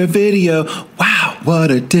 Blockbuster Video. Wow, what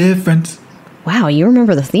a difference. Wow, you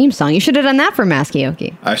remember the theme song. You should have done that for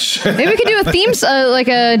Maskioki. I should. Maybe we could do a theme, like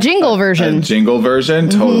a jingle version. A jingle version?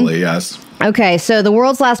 Mm-hmm. Totally, yes. Okay, so the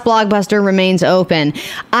world's last blockbuster remains open.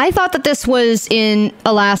 I thought that this was in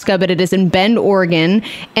Alaska, but it is in Bend, Oregon.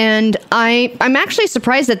 And I'm actually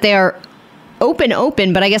surprised that they are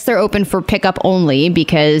open, but I guess they're open for pickup only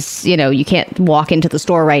because, you can't walk into the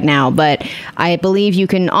store right now. But I believe you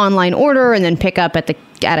can online order and then pick up at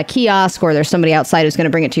a kiosk, or there's somebody outside who's going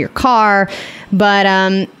to bring it to your car. But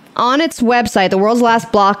on its website, the world's last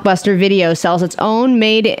blockbuster Video sells its own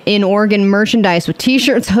made-in-Oregon merchandise with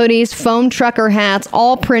T-shirts, hoodies, foam trucker hats,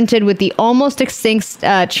 all printed with the almost extinct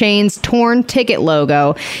chain's torn ticket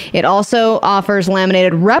logo. It also offers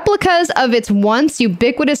laminated replicas of its once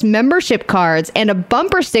ubiquitous membership cards and a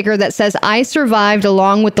bumper sticker that says, "I survived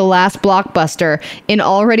along with the last blockbuster," in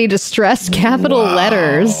already distressed capital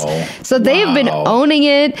letters. So they've been owning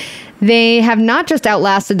it. They have not just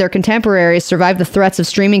outlasted their contemporaries, survived the threats of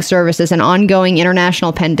streaming services and ongoing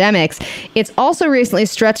international pandemics. It's also recently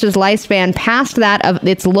stretched its lifespan past that of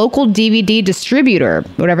its local DVD distributor,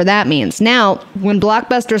 whatever that means. Now, when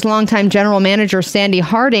Blockbuster's longtime general manager Sandy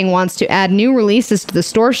Harding wants to add new releases to the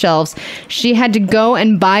store shelves, she had to go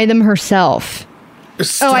and buy them herself.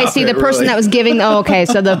 Stop I see. The person that was giving... Oh, okay.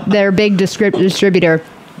 So their big distributor...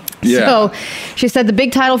 Yeah. So she said the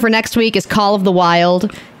big title for next week is Call of the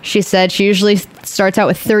Wild. She said she usually starts out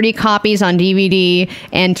with 30 copies on DVD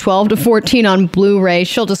and 12 to 14 on Blu-ray.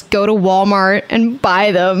 She'll just go to Walmart and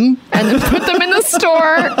buy them and then put them in the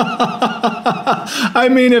store. I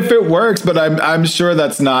mean, if it works, but I'm sure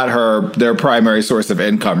that's not their primary source of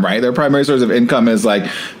income, right? Their primary source of income is like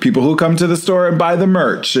people who come to the store and buy the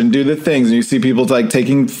merch and do the things. And you see people like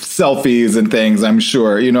taking selfies and things, I'm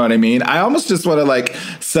sure. You know what I mean? I almost just want to like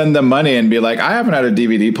send them money and be like, I haven't had a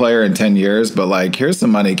DVD player in 10 years, but like, here's some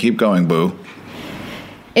money. Keep going, boo.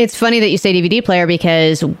 It's funny that you say DVD player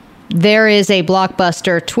because there is a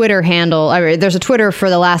Blockbuster Twitter handle. There's a Twitter for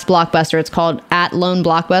the last Blockbuster. It's called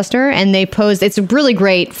 @LoneBlockbuster, and they post. It's a really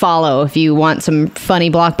great follow if you want some funny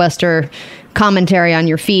Blockbuster commentary on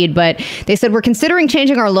your feed. But they said, we're considering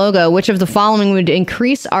changing our logo. Which of the following would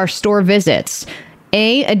increase our store visits?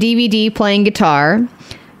 A DVD playing guitar.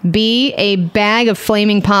 B, a bag of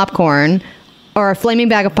flaming popcorn. Or a flaming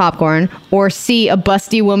bag of popcorn, or C, a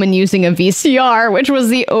busty woman using a VCR, which was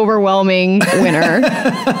the overwhelming winner.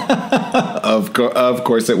 Of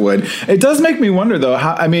course it would. It does make me wonder, though.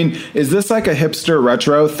 Is this like a hipster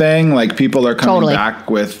retro thing? Like people are coming back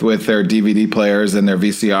with their DVD players and their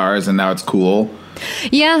VCRs, and now it's cool?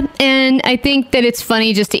 Yeah, and I think that it's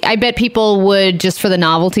funny. I bet people would, just for the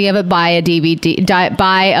novelty of it, buy a DVD,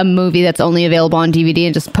 buy a movie that's only available on DVD,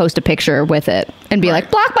 and just post a picture with it, and be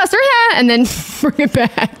like, Blockbuster, and then bring it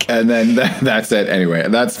back. And then that's it. Anyway,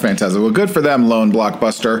 that's fantastic. Well, good for them, Lone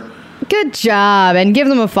Blockbuster. Good job, and give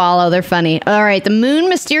them a follow. They're funny. All right, the moon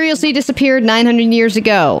mysteriously disappeared 900 years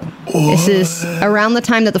ago. What? This is around the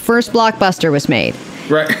time that the first Blockbuster was made.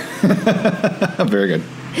 Right. Very good.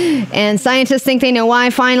 And scientists think they know why,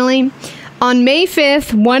 finally. On May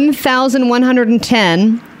 5th,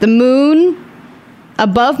 1110, the moon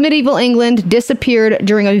above medieval England disappeared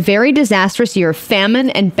during a very disastrous year of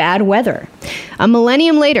famine and bad weather. A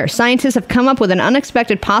millennium later, scientists have come up with an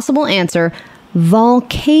unexpected possible answer: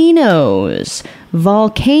 volcanoes.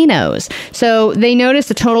 Volcanoes. So they noticed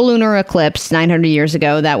a total lunar eclipse 900 years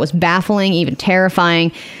ago that was baffling, even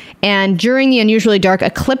terrifying. And during the unusually dark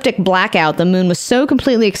ecliptic blackout, the moon was so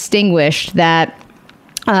completely extinguished that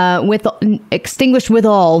extinguished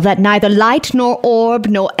withal that neither light nor orb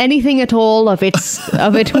nor anything at all of it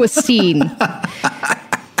was seen.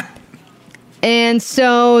 And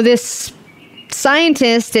so this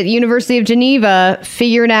scientist at the University of Geneva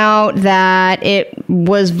figured out that it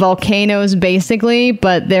was volcanoes, basically,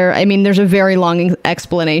 but there's a very long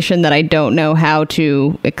explanation that I don't know how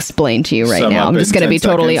to explain to you right now. I'm just going to be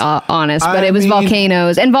totally honest, but it was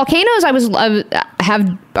volcanoes. And volcanoes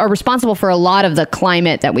are responsible for a lot of the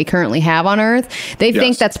climate that we currently have on Earth. They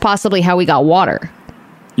think that's possibly how we got water.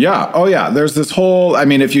 Yeah. Oh, yeah. There's this whole,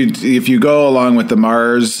 if you go along with the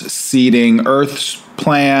Mars seeding Earth's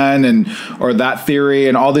plan or that theory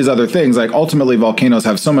and all these other things, like ultimately volcanoes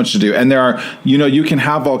have so much to do. And there are, you can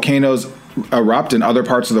have volcanoes erupt in other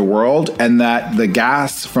parts of the world, and that the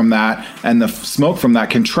gas from that and the smoke from that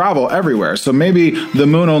can travel everywhere. So maybe the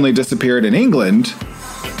moon only disappeared in England.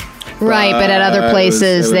 Right, but at other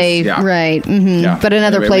places right. Mm-hmm. Yeah. But in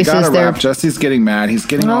other places they're... Jesse's getting mad. He's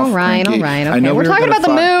getting all right. cranky. Okay. I know we're talking about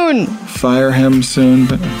the moon. Fire him soon.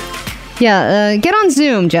 But... Yeah, get on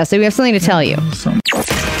Zoom, Jesse. We have something to tell you.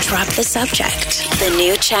 Drop the subject. The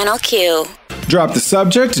new Channel Q. Drop the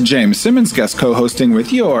subject. James Simmons, guest co-hosting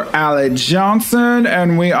with your Allie Johnson,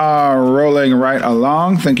 and we are rolling right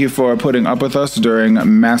along. Thank you for putting up with us during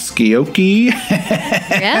Maskioki.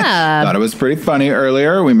 Yeah. Thought it was pretty funny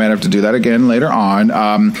earlier. We might have to do that again later on.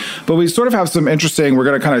 But we sort of have some interesting, we're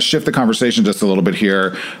going to kind of shift the conversation just a little bit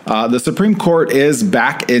here. The Supreme Court is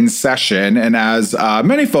back in session, and as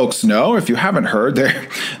many folks know, if you haven't heard,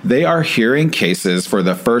 they are hearing cases for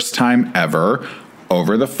the first time ever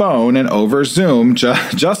over the phone and over Zoom,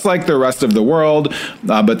 just like the rest of the world.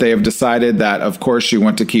 But they have decided that, of course, you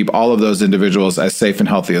want to keep all of those individuals as safe and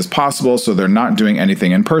healthy as possible. So they're not doing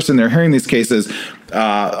anything in person. They're hearing these cases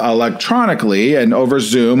electronically and over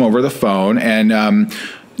Zoom, over the phone. And,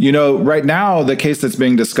 right now, the case that's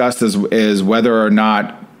being discussed is whether or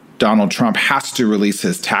not Donald Trump has to release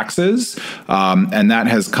his taxes, and that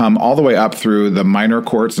has come all the way up through the minor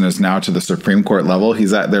courts and is now to the Supreme Court level.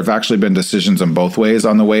 There have actually been decisions on both ways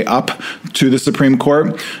on the way up to the Supreme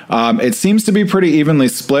Court. It seems to be pretty evenly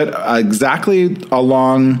split, exactly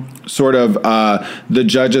along sort of the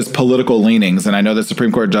judges' political leanings. And I know the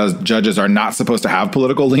Supreme Court judges are not supposed to have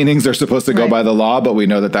political leanings. They're supposed to go by the law, but we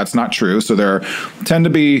know that that's not true. So there tend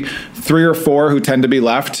to be 3 or 4 who tend to be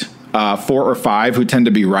left. 4 or 5 who tend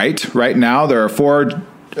to be right. Right now, there are 4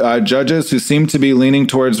 judges who seem to be leaning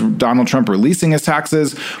towards Donald Trump releasing his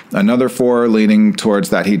taxes, another 4 leaning towards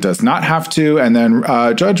that he does not have to, and then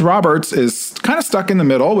Judge Roberts is kind of stuck in the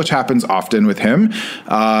middle, which happens often with him,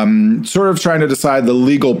 sort of trying to decide the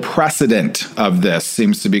legal precedent of this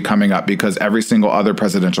seems to be coming up because every single other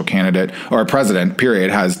presidential candidate or president,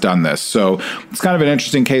 period, has done this. So it's kind of an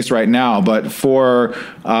interesting case right now, but for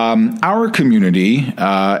our community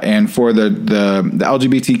and for the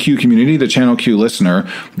LGBTQ community, the Channel Q listener,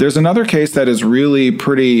 there's another case that is really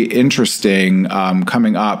pretty interesting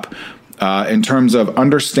coming up in terms of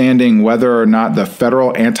understanding whether or not the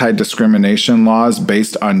federal anti-discrimination laws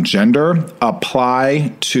based on gender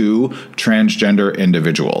apply to transgender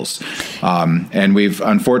individuals. And we've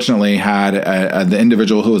unfortunately had the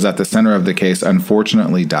individual who was at the center of the case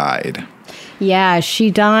unfortunately died. Yeah,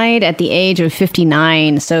 she died at the age of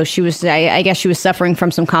 59. So she was, I guess she was suffering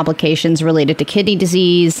from some complications related to kidney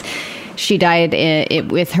disease. She died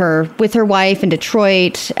with her wife in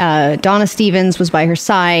Detroit. Donna Stevens was by her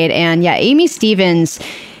side. And yeah, Amy Stevens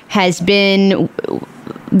has been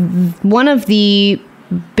one of the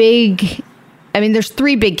big, there's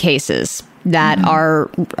 3 big cases that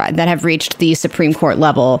have reached the Supreme Court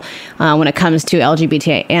level when it comes to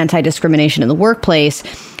LGBT anti-discrimination in the workplace.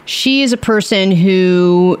 She is a person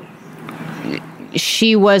who,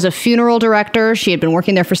 she was a funeral director. She had been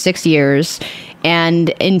working there for 6 years. And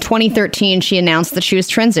in 2013, she announced that she was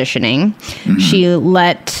transitioning. Mm-hmm.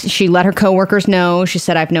 She let her coworkers know. She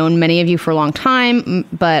said, I've known many of you for a long time,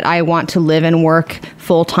 but I want to live and work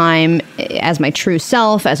full time as my true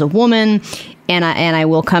self, as a woman. And I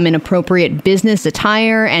will come in appropriate business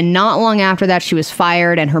attire. And not long after that, she was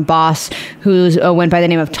fired. And her boss, who went by the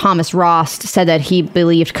name of Thomas Rost, said that he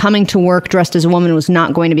believed coming to work dressed as a woman was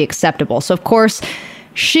not going to be acceptable. So, of course,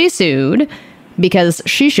 she sued because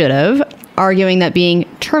she should have, arguing that being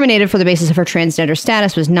terminated for the basis of her transgender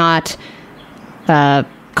status was not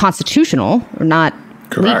constitutional or not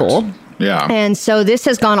legal. Yeah. And so this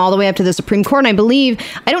has gone all the way up to the Supreme Court. And I believe,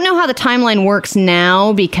 I don't know how the timeline works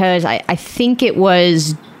now, because I think it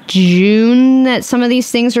was June that some of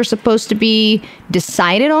these things are supposed to be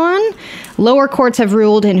decided on. Lower courts have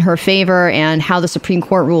ruled in her favor, and how the Supreme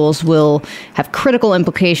Court rules will have critical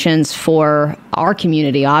implications for our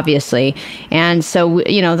community, obviously. And so,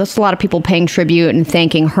 there's a lot of people paying tribute and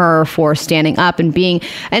thanking her for standing up and being,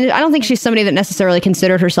 and I don't think she's somebody that necessarily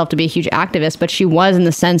considered herself to be a huge activist, but she was, in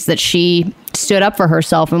the sense that she stood up for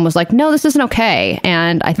herself and was like, no, this isn't okay.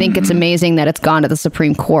 And I think it's amazing that it's gone to the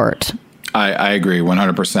Supreme Court. I agree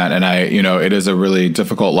 100%. And it is a really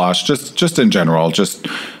difficult loss just in general.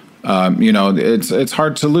 It's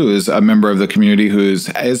hard to lose a member of the community who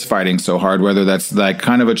is fighting so hard, whether that's like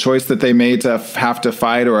kind of a choice that they made to have to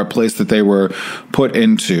fight or a place that they were put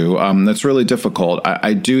into. That's really difficult.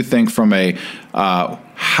 I do think from a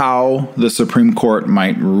how the Supreme Court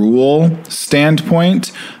might rule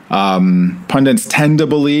standpoint, pundits tend to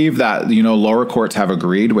believe that, lower courts have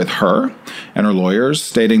agreed with her and her lawyers,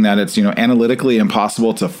 stating that it's, analytically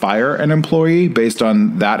impossible to fire an employee based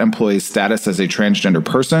on that employee's status as a transgender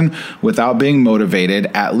person without being motivated,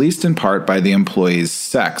 at least in part, by the employee's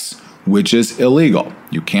sex, which is illegal.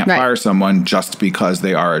 You can't fire someone just because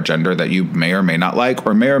they are a gender that you may or may not like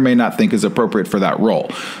or may not think is appropriate for that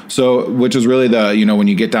role. So, which is really when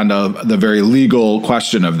you get down to the very legal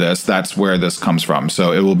question of this, that's where this comes from.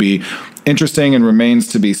 So it will be interesting and remains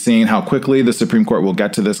to be seen how quickly the Supreme Court will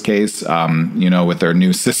get to this case, with their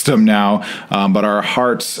new system now. But our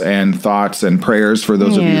hearts and thoughts and prayers for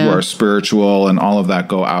those of you who are spiritual and all of that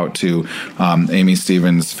go out to Amy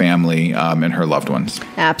Stevens' family and her loved ones.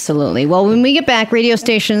 Absolutely. Well, when we get back, radio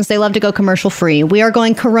stations, they love to go commercial free. We are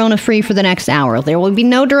going corona free for the next hour. There will be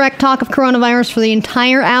no direct talk of coronavirus for the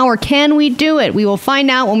entire hour. Can we do it? We will find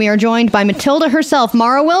out when we are joined by Matilda herself.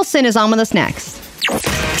 Mara Wilson is on with us next.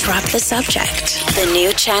 Drop the Subject, the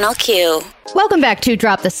new Channel Q. Welcome back to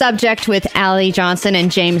Drop the Subject with Allie Johnson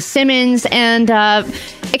and James Simmons. And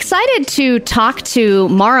excited to talk to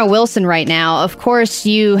Mara Wilson right now. Of course,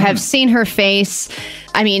 you have seen her face,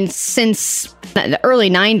 since the early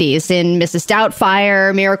 90s in Mrs.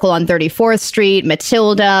 Doubtfire, Miracle on 34th Street,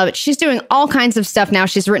 Matilda. She's doing all kinds of stuff now.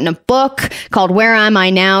 She's written a book called Where Am I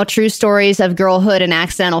Now? True Stories of Girlhood and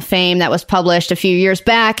Accidental Fame that was published a few years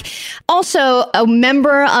back. Also a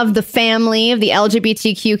member of the family of the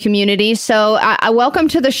LGBTQ community. So welcome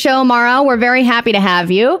to the show, Mara. We're very happy to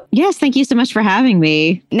have you. Yes, thank you so much for having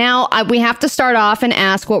me. Now, we have to start off and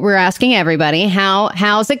ask what we're asking everybody.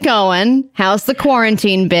 How's it going? How's the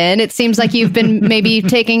quarantine been? It seems like you've been maybe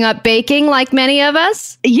taking up baking like many of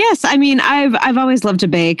us. Yes. I've always loved to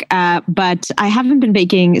bake, but I haven't been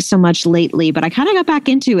baking so much lately, but I kind of got back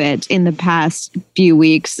into it in the past few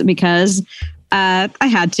weeks because I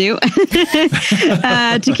had to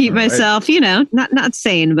keep myself, not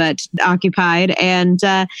sane, but occupied. And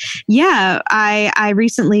I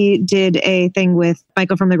recently did a thing with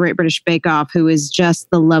Michael from the Great British Bake Off, who is just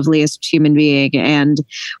the loveliest human being. And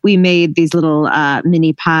we made these little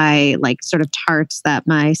mini pie, like sort of tarts that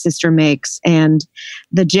my sister makes. And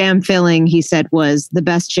the jam filling, he said, was the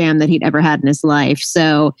best jam that he'd ever had in his life.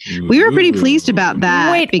 So we were pretty pleased about that.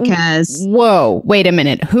 Wait a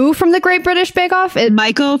minute. Who from the Great British Bake Bake Off?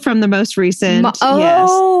 Michael from the most recent. Oh,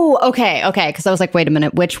 yes. Okay. Because I was like, wait a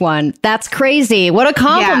minute, which one? That's crazy. What a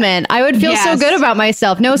compliment. I would feel so good about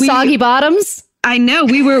myself. No soggy bottoms. I know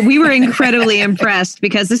we were incredibly impressed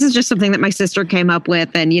because this is just something that my sister came up with,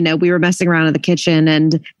 and we were messing around in the kitchen,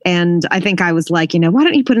 and I think I was like, why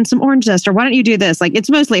don't you put in some orange zest, or why don't you do this? Like, it's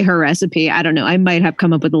mostly her recipe. I don't know. I might have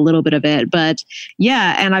come up with a little bit of it, but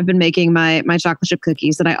yeah. And I've been making my chocolate chip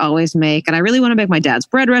cookies that I always make, and I really want to make my dad's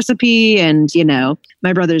bread recipe, and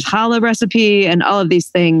my brother's challah recipe, and all of these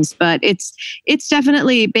things. But it's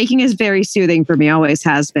definitely, baking is very soothing for me. Always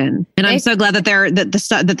has been, and I'm so glad that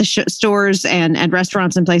the stores and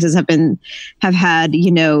restaurants and places have had,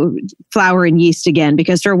 flour and yeast again,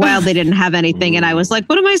 because for a while they didn't have anything. And I was like,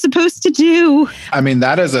 what am I supposed to do? I mean,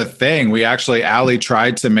 that is a thing. We actually, Allie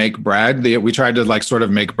tried to make bread. We tried to sort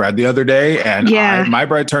of make bread the other day, and my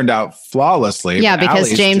bread turned out flawlessly. Yeah, because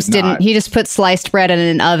Allie's James didn't. He just put sliced bread in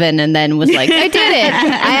an oven and then was like, I did it.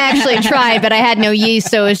 I actually tried, but I had no yeast.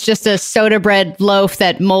 So it's just a soda bread loaf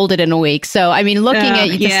that molded in a week. So, I mean, looking at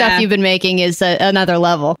the stuff you've been making is another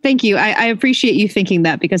level. Thank you. I appreciate you thinking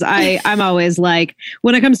that, because I'm always like,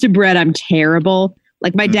 when it comes to bread, I'm terrible.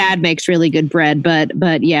 Like, my dad makes really good bread,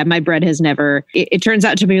 but yeah, my bread has never, it turns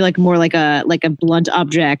out to be more like a blunt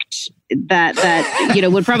object that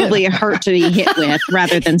would probably hurt to be hit with,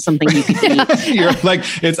 rather than something you could eat. You're like,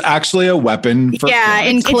 it's actually a weapon for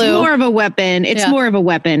it's more of a weapon. It's more of a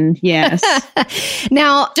weapon. Yes.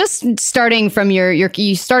 Now, just starting from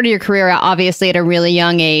you started your career obviously at a really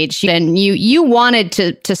young age, and you wanted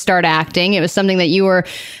to start acting. It was something that you were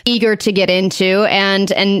eager to get into,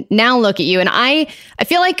 and now look at you. And I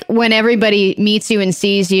feel like when everybody meets you and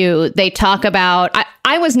sees you, they talk about,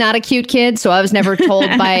 I was not a cute kid, so I was never told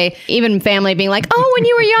by even family being like, oh, when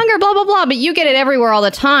you were younger, blah, blah, blah. But you get it everywhere all the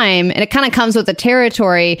time. And it kind of comes with the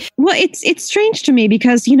territory. Well, it's strange to me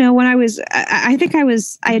because, when I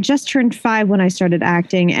had just turned 5 when I started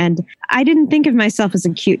acting, and I didn't think of myself as a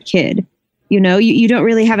cute kid. You don't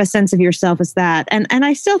really have a sense of yourself as that. And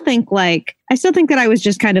I still think that I was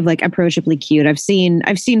just kind of like approachably cute. I've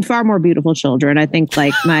seen far more beautiful children. I think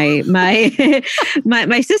like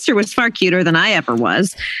my sister was far cuter than I ever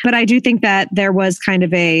was. But I do think that there was kind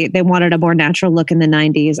of they wanted a more natural look in the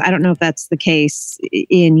 90s. I don't know if that's the case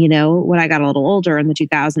in, when I got a little older in the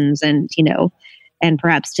 2000s and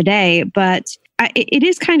perhaps today. But it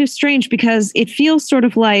is kind of strange because it feels sort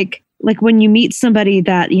of like when you meet somebody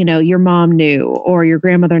that, your mom knew or your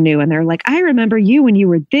grandmother knew, and they're like, I remember you when you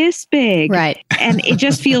were this big. Right. And it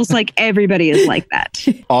just feels like everybody is like that.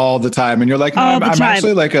 All the time. And you're like, no, I'm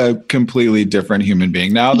actually like a completely different human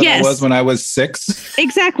being now than I was when I was 6.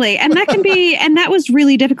 Exactly. And that can be, and that was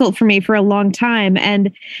really difficult for me for a long time.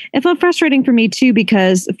 And it felt frustrating for me too,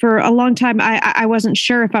 because for a long time, I wasn't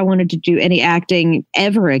sure if I wanted to do any acting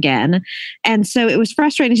ever again. And so it was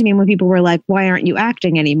frustrating to me when people were like, why aren't you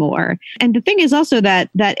acting anymore? And the thing is also that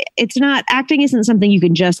it's not, acting isn't something you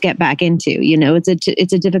can just get back into,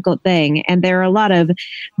 it's a difficult thing. And there are a lot of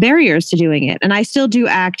barriers to doing it. And I still do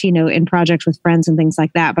act, in projects with friends and things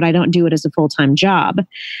like that, but I don't do it as a full-time job.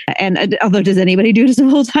 And although, does anybody do it as a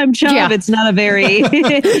full-time job? Yeah. It's not a very,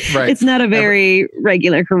 it's not a very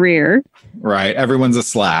regular career. Right. Everyone's a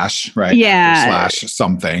slash, right? Yeah. Slash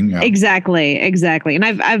something. Yeah. Exactly. And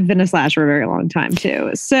I've been a slash for a very long time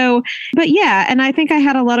too. So, but yeah, and I think I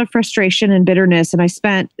had a lot of frustration and bitterness, and I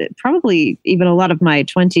spent probably even a lot of my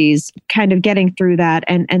 20s kind of getting through that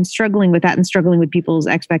and struggling with that, and struggling with people's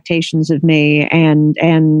expectations of me, and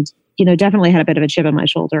definitely had a bit of a chip on my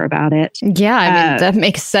shoulder about it. Yeah, I mean, that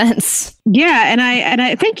makes sense. Yeah, and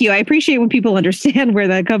I thank you. I appreciate when people understand where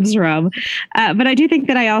that comes from. But I do think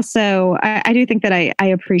that I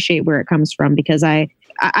appreciate where it comes from, because I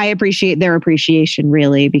appreciate their appreciation,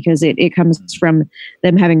 really, because it comes from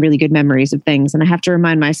them having really good memories of things. And I have to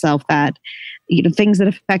remind myself that, things that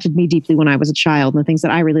affected me deeply when I was a child, and the things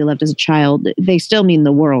that I really loved as a child, they still mean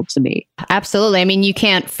the world to me. Absolutely. I mean, you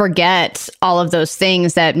can't forget all of those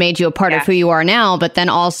things that made you a part of who you are now, but then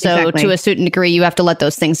also to a certain degree, you have to let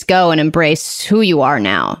those things go and embrace who you are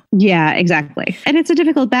now. Yeah, exactly. And it's a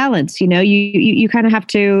difficult balance. You kind of have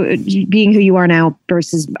to, being who you are now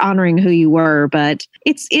versus honoring who you were, but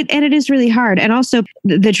it is really hard. And also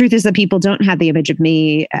the truth is that people don't have the image of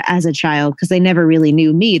me as a child, because they never really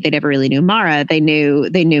knew me. They never really knew Mara. They knew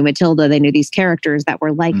Matilda. They knew these characters that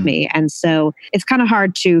were like me. And so it's kind of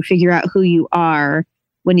hard to figure out who you are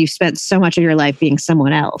when you've spent so much of your life being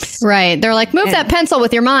someone else. Right. They're like, move that pencil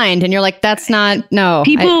with your mind. And you're like, that's not, no.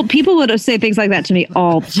 People would say things like that to me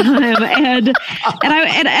all the time. and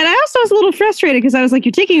I also was a little frustrated because I was like,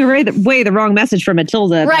 you're taking away the wrong message from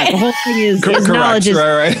Matilda. Right. The whole thing is knowledge is,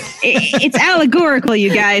 right. It's allegorical,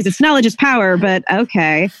 you guys. It's knowledge is power, but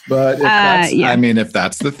okay. But if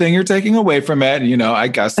that's the thing you're taking away from it, I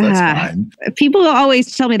guess that's fine. People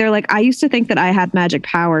always tell me, they're like, I used to think that I had magic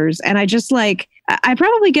powers. And I just like, I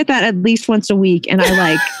probably get that at least once a week. And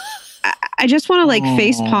I just want to like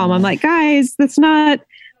face palm. I'm like, guys, that's not,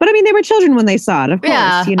 but I mean, they were children when they saw it, of course.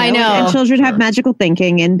 Yeah, I know. And children have magical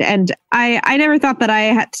thinking. And I never thought that I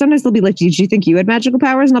had, sometimes they'll be like, did you think you had magical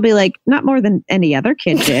powers? And I'll be like, not more than any other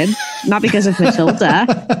kid did. Not because of Matilda.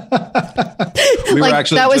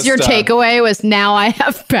 That was your takeaway was now I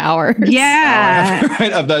have powers. Yeah.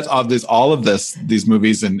 Right. All of these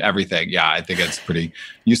movies and everything. Yeah. I think it's pretty,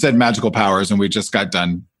 you said magical powers and we just got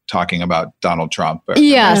done talking about Donald Trump.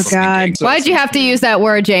 Yes. Oh, God. So why'd you have to use that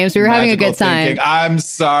word, James? We were having a good time. I'm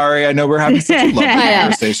sorry. I know we're having such a lovely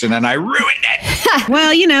conversation and I ruined it.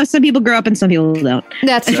 Well, some people grow up and some people don't.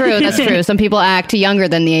 That's true. That's true. Some people act younger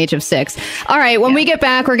than the age of 6. All right. When we get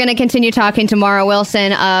back, we're going to continue talking to Mara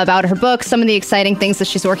Wilson about her book, some of the exciting things that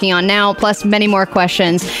she's working on now, plus many more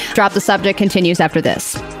questions. Drop the Subject continues after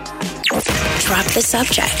this. Drop the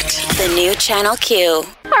Subject, the new Channel Q.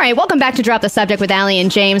 All right, welcome back to Drop the Subject with Allie and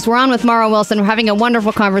James. We're on with Mara Wilson. We're having a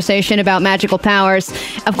wonderful conversation about magical powers.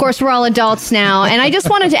 Of course, we're all adults now. And I just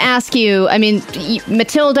wanted to ask you, I mean,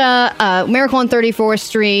 Matilda, Miracle on 34th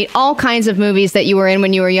Street, all kinds of movies that you were in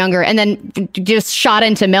when you were younger, and then just shot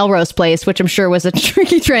into Melrose Place, which I'm sure was a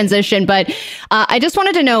tricky transition. But I just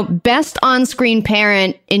wanted to know, best on-screen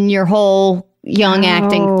parent in your whole young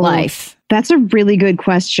acting life. That's a really good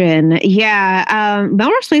question. Yeah.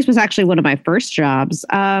 Melrose Place was actually one of my first jobs.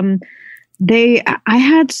 I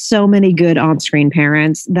had so many good on-screen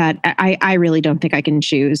parents that I really don't think I can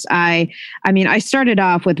choose. I mean, I started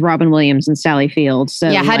off with Robin Williams and Sally Field. So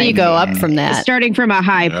yeah, how do you go up from that? Starting from a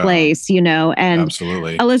high place, and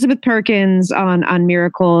absolutely. Elizabeth Perkins on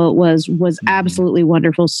Miracle was absolutely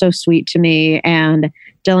wonderful, so sweet to me. And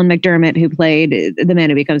Dylan McDermott, who played the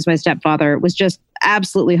man who becomes my stepfather, was just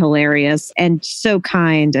absolutely hilarious and so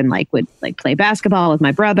kind, and would play basketball with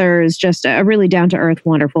my brothers. Just a really down to earth,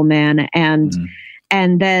 wonderful man. And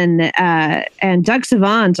then Doug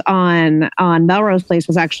Savant on Melrose Place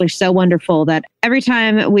was actually so wonderful that every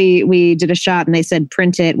time we did a shot and they said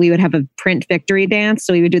print it, we would have a print victory dance.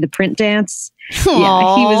 So we would do the print dance. Aww.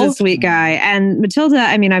 Yeah, he was a sweet guy. And Matilda,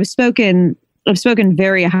 I mean, I've spoken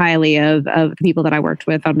very highly of the people that I worked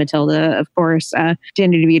with on Matilda. Of course,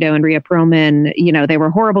 Danny DeVito and Rhea Perlman, they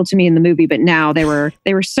were horrible to me in the movie, but now they were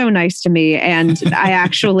so nice to me. And I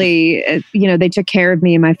actually, they took care of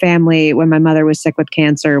me and my family when my mother was sick with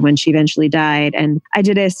cancer, when she eventually died. And I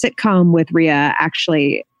did a sitcom with Rhea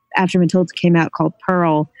actually after Matilda came out called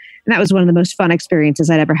Pearl. And that was one of the most fun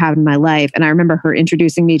experiences I'd ever had in my life. And I remember her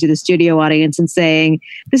introducing me to the studio audience and saying,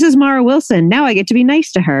 "This is Mara Wilson. Now I get to be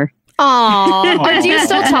nice to her." Oh, do you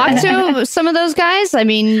still talk to some of those guys? I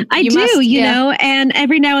mean, I do, and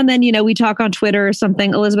every now and then, we talk on Twitter or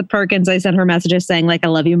something. Elizabeth Perkins, I sent her messages saying I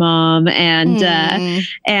love you, Mom. And Danny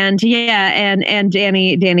and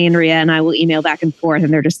Rhea and I will email back and forth,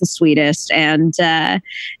 and they're just the sweetest. And I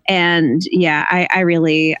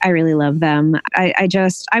really love them.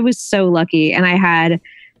 I was so lucky, and I had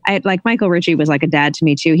Michael Ritchie was like a dad to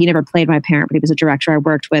me too. He never played my parent, but he was a director I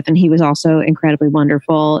worked with, and he was also incredibly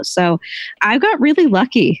wonderful. So I got really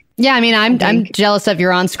lucky. Yeah, I mean, I'm jealous of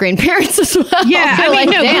your on-screen parents as well. Yeah,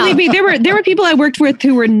 believe me, there were people I worked with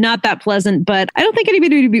who were not that pleasant, but I don't think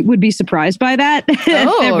anybody would be surprised by that.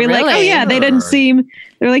 Oh, they'd be really? Like, oh yeah, they didn't seem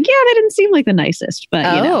like the nicest. But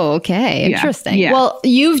okay, interesting. Yeah. Well,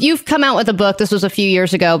 you've come out with a book. This was a few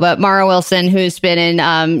years ago, but Mara Wilson, who's been in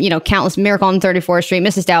countless Miracle on 34th Street,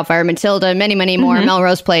 Mrs. Doubtfire, Matilda, many more,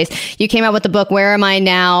 Melrose Place. You came out with the book Where Am I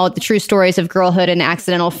Now? The True Stories of Girlhood and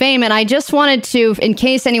Accidental Fame. And I just wanted to, in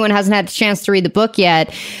case anyone hasn't had a chance to read the book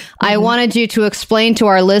yet, I wanted you to explain to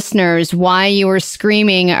our listeners why you were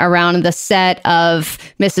screaming around the set of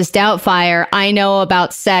Mrs. Doubtfire, "I know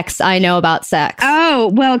about sex, I know about sex."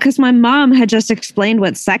 Oh, well, because my mom had just explained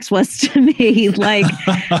what sex was to me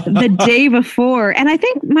the day before. And I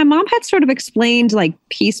think my mom had sort of explained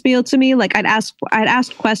piecemeal to me. I'd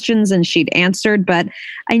asked questions and she'd answered, but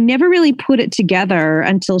I never really put it together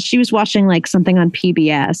until she was watching something on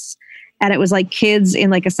PBS. And it was kids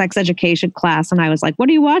in a sex education class. And I was like, "What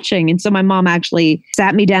are you watching?" And so my mom actually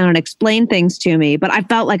sat me down and explained things to me. But I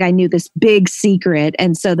felt like I knew this big secret.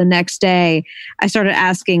 And so the next day I started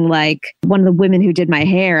asking one of the women who did my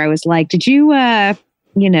hair, I was like, did you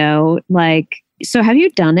like, so have you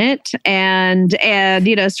done it? And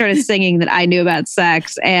started singing that I knew about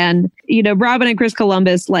sex. And, Robin and Chris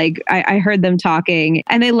Columbus, like I heard them talking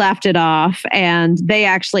and they laughed it off. And they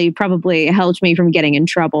actually probably helped me from getting in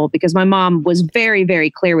trouble because my mom was very, very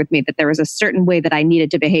clear with me that there was a certain way that I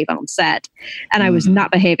needed to behave on set. And I was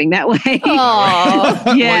not behaving that way. Oh,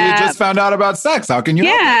 Well, you just found out about sex. How can you?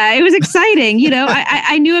 Yeah, it was exciting.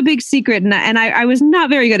 I knew a big secret and I was not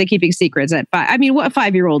very good at keeping secrets at 5. I mean, what a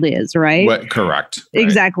 5-year-old is, right? Correct. Right.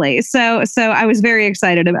 Exactly. So I was very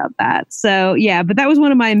excited about that. So yeah, but that was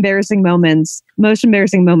one of my most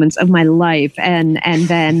embarrassing moments of my life. And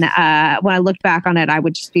then when I looked back on it, I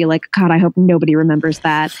would just be like, God, I hope nobody remembers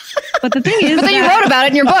that. But the thing is, but then you wrote about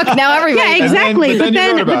it in your book. Now everybody. Yeah, exactly. But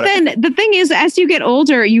then the thing is, as you get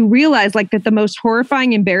older, you realize like that the most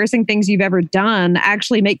horrifying, embarrassing things you've ever done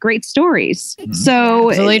actually make great stories. Mm-hmm. So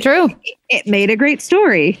absolutely true. It made a great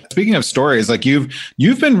story. Speaking of stories, like you've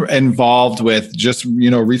been involved with just,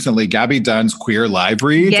 recently Gabby Dunn's Queer Live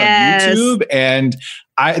Reads on YouTube. And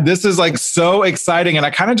this is like so exciting. And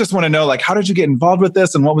I kind of just want to know, like, how did you get involved with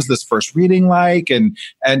this? And what was this first reading like? And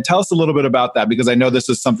tell us a little bit about that, because I know this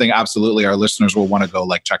is something absolutely our listeners will want to go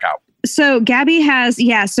like check out. So Gabby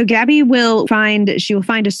will find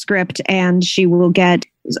a script and she will get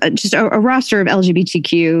just a roster of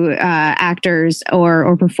LGBTQ actors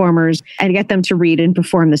or performers and get them to read and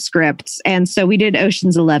perform the scripts. And so we did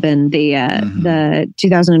Ocean's 11, the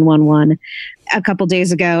 2001 one, a couple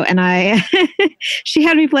days ago, and she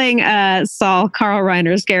had me playing Saul, Carl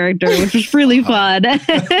Reiner's character, which was really fun.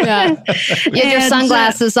 Yeah. You had your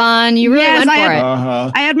sunglasses on. You really went for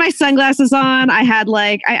it. I had my sunglasses on. I had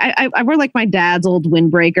I wore like my dad's old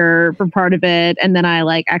windbreaker for part of it, and then I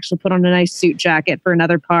like actually put on a nice suit jacket for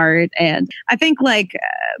another part. And I think like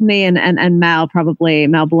me and Mal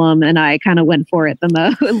Blum and I kind of went for it the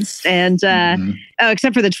most. And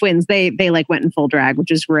except for the twins, they like went in full drag,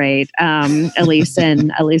 which is great. Elise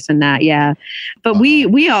and Nat, yeah. But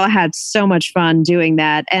we all had so much fun doing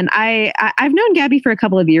that. And I've known Gabby for a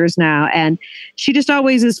couple of years now, and she just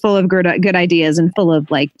always is full of good ideas and full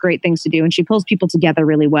of like great things to do. And she pulls people together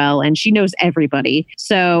really well, and she knows everybody.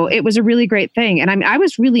 So it was a really great thing. And I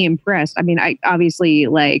was really impressed. I mean, I obviously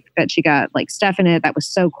like that she got like Steph in it. That was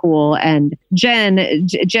so cool. And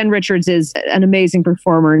Jen Richards is an amazing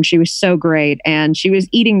performer, and she was so great. And she was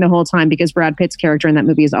eating the whole time because Brad Pitt's character in that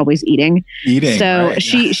movie is always eating. So right,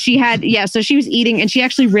 so she was eating, and she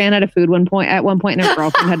actually ran out of food at one point, and her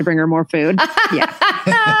girlfriend had to bring her more food.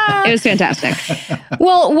 Yeah. It was fantastic.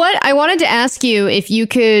 Well, what I wanted to ask you, if you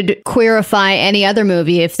could queerify any other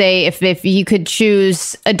movie, if you could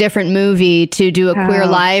choose a different movie to do a queer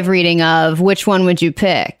live reading of, which one would you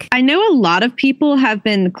pick? I know a lot of people have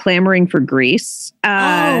been clamoring for Grease.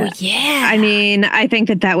 Oh yeah. I mean, I think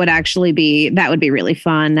that would be really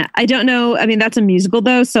fun. I don't know. I mean, that's a musical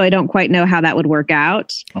though, so I don't quite know how that would work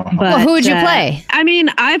out. But well, who would you play? I mean,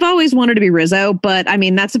 I've always wanted to be Rizzo, but I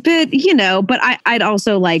mean, that's a bit, but I'd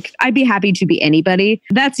also I'd be happy to be anybody.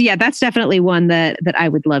 That's definitely one that I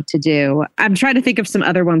would love to do. I'm trying to think of some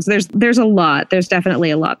other ones. There's a lot. There's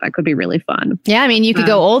definitely a lot that could be really fun. Yeah. I mean, you could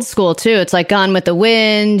go old school too. It's like Gone with the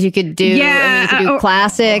Wind. You could do, you could do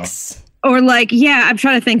classics. Or I'm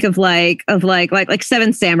trying to think of like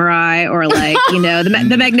Seven Samurai, or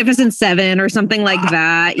the Magnificent Seven, or something like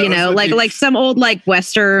that. Like some old like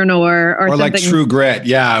Western or something. Like True Grit.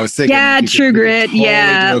 Yeah, I was thinking. Yeah, True Grit.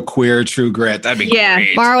 Totally do a queer True Grit. That'd be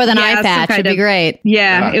great. Bar with an eye patch would be great.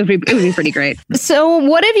 Yeah, it would be pretty great. So,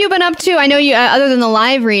 what have you been up to? I know you, other than the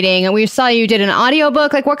live reading, we saw you did an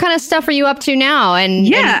audiobook. Like, what kind of stuff are you up to now? And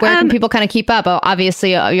where can people kind of keep up?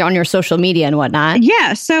 Obviously, you're on your social media and whatnot.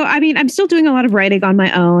 Yeah. So, I mean, I'm still doing a lot of writing on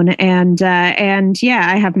my own, and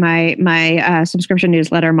I have my subscription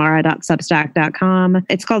newsletter, mara.substack.com.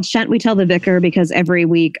 It's called Shan't We Tell the Vicar, because every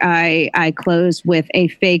week I close with a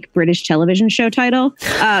fake British television show title,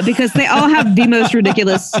 because they all have the most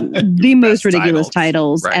ridiculous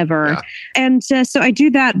titles ever. Yeah. And so I do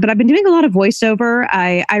that, but I've been doing a lot of voiceover.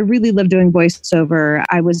 I really love doing voiceover.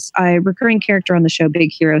 I was a recurring character on the show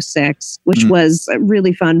Big Hero 6, which was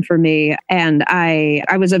really fun for me. And I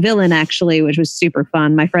was a villain, actually, which was super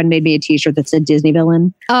fun. My friend made me a t-shirt that said Disney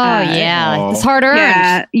villain. It's hard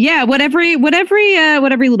earned. Yeah. What every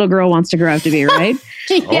little girl wants to grow up to be, right?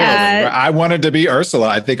 I wanted to be Ursula.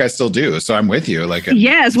 I think I still do. So I'm with you. Like,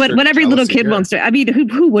 yes, what every little kid wants to. I mean,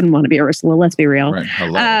 who wouldn't want to be Ursula? Let's be real. Right.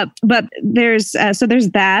 Hello. But there's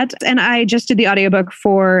that, and I just did the audiobook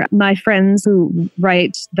for my friends who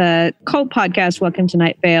write the cult podcast Welcome to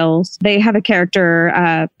Night Vales. They have a character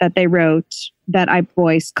that they wrote that I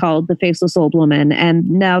voice called The Faceless Old Woman. And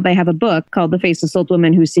now they have a book called The Faceless Old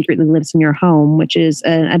Woman Who Secretly Lives in Your Home, which is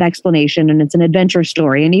an explanation, and it's an adventure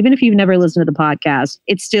story. And even if you've never listened to the podcast,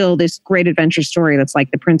 it's still this great adventure story that's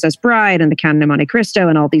like The Princess Bride and The Count of Monte Cristo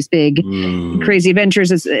and all these big crazy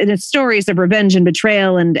adventures. It's stories of revenge and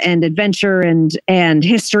betrayal and adventure and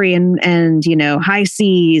history and you know, high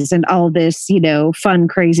seas and all this, you know, fun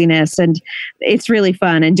craziness. And it's really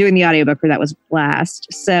fun. And doing the audiobook for that was a blast.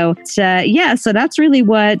 So so that's really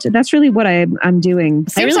what I'm doing.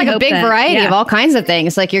 Seems like a big variety of all kinds of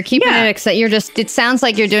things. Like you're keeping it sounds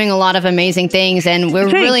like you're doing a lot of amazing things, and we're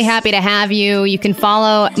really happy to have you. You can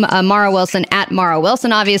follow Mara Wilson at Mara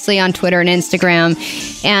Wilson, obviously, on Twitter and Instagram.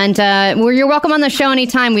 And you're welcome on the show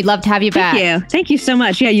anytime. We'd love to have you back. Thank you so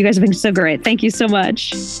much. Yeah, you guys have been so great. Thank you so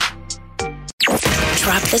much.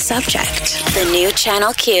 Drop the Subject, the new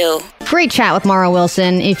Channel Q. Great chat with Mara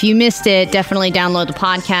Wilson. If you missed it, definitely download the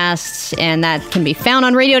podcast, and that can be found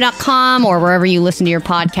on radio.com or wherever you listen to your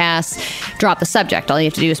podcasts. Drop the Subject. All you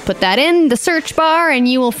have to do is put that in the search bar, and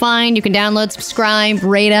you will find you can download, subscribe,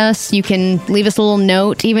 rate us. You can leave us a little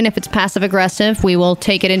note, even if it's passive aggressive. We will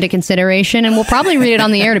take it into consideration, and we'll probably read it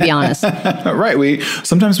on the air, to be honest. Right.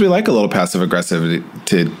 Sometimes we like a little passive aggressivity.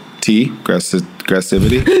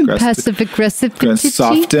 Aggressivity. Passive aggressive.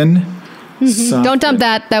 Soften. Mm-hmm. Don't dump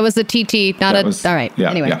that. That was a TT, not all right. Yeah,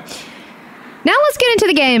 anyway. Yeah. Now let's get into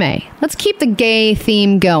the gay AMA. Let's keep the gay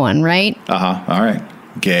theme going, right? All right.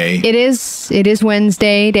 Gay. It is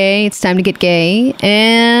Wednesday day. It's time to get gay.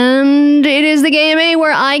 And it is the gay AMA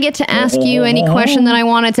where I get to ask you any question that I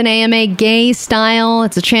want. It's an AMA gay style.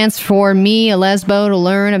 It's a chance for me, a lesbo, to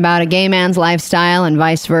learn about a gay man's lifestyle and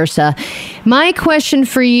vice versa. My question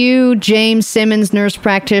for you, James Simmons, nurse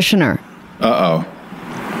practitioner. Uh-oh.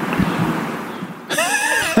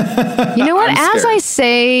 You know what? As I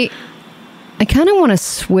say, I kind of want to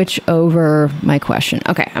switch over my question.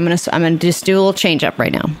 Okay, I'm gonna just do a little change up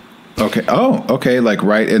right now. Okay. Oh, okay. Like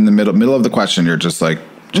right in the middle of the question, you're just like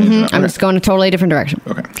changing up. Okay. I'm just going a totally different direction.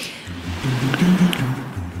 Okay.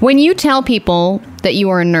 When you tell people that you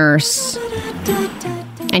are a nurse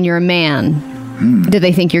and you're a man, do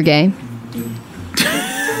they think you're gay?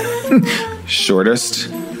 Shortest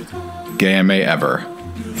gay AMA ever.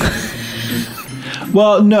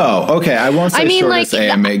 Well, no. Okay, I won't say shortest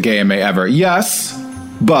gay AMA ever. Yes,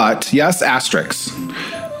 but yes, asterisks.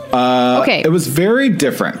 Okay. It was very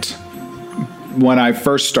different when I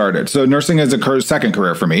first started. So nursing is a second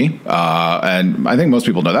career for me, and I think most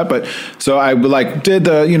people know that. But so I did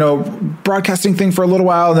the broadcasting thing for a little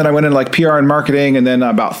while, and then I went into PR and marketing, and then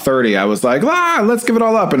about 30, I was like, let's give it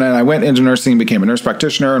all up, and then I went into nursing, became a nurse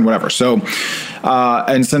practitioner, and whatever. So,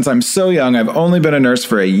 and since I'm so young, I've only been a nurse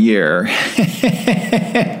for a year.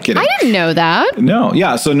 Kidding. I didn't know that. No,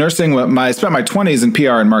 yeah. So nursing, I spent my 20s in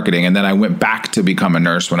PR and marketing, and then I went back to become a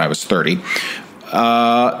nurse when I was 30.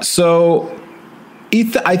 So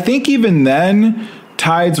I think even then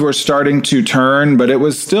tides were starting to turn, but it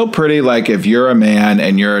was still pretty like if you're a man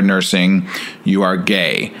and you're nursing, you are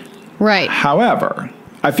gay. Right. However,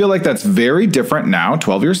 I feel like that's very different now,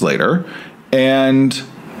 12 years later. And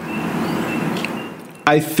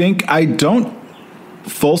I think I don't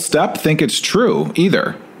full step think it's true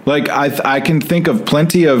either. Like I can think of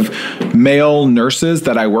plenty of male nurses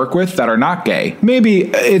that I work with that are not gay.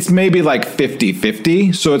 It's maybe like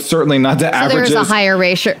 50-50. So it's certainly not the average. There's a higher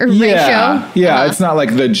ratio. Yeah. It's not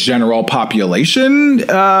like the general population. We're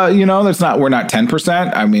not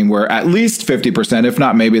 10%. I mean, we're at least 50%, if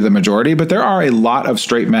not maybe the majority. But there are a lot of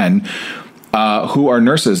straight men who are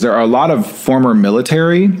nurses. There are a lot of former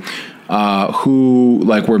military who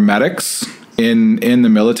were medics in the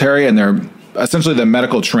military, and they're essentially the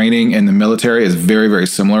medical training in the military is very, very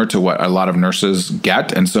similar to what a lot of nurses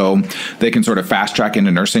get. And so they can sort of fast track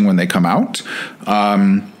into nursing when they come out.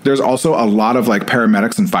 There's also a lot of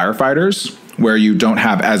paramedics and firefighters where you don't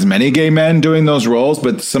have as many gay men doing those roles,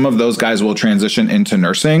 but some of those guys will transition into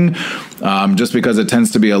nursing just because it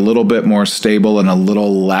tends to be a little bit more stable and a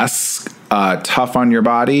little less tough on your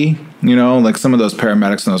body. Some of those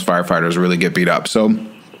paramedics and those firefighters really get beat up. So,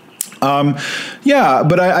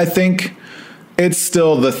 but I think it's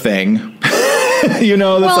still the thing.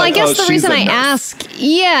 I guess the reason I ask,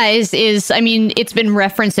 is it's been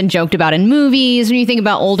referenced and joked about in movies. When you think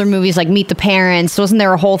about older movies like Meet the Parents, wasn't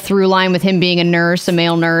there a whole through line with him being a nurse, a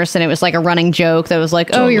male nurse, and it was like a running joke that was like,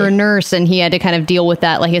 totally. Oh, you're a nurse, and he had to kind of deal with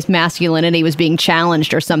that, like his masculinity was being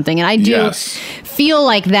challenged or something. And I do feel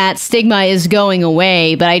like that stigma is going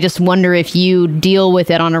away, but I just wonder if you deal with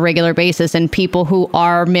it on a regular basis, and people who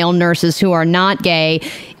are male nurses who are not gay,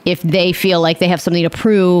 if they feel like they have something to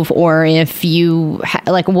prove, or if you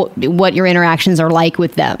like what your interactions are like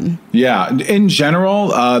with them. Yeah, in general,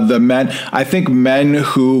 the men, I think men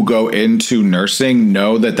who go into nursing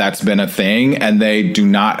know that that's been a thing, and they do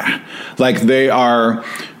not, like, they are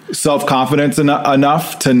self-confident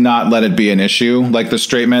enough to not let it be an issue. Like the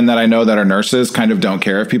straight men that I know that are nurses kind of don't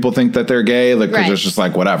care if people think that they're gay, like, because it's just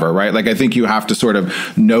like whatever, right? Like, I think you have to sort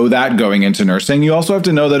of know that going into nursing. You also have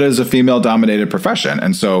to know that it is a female-dominated profession,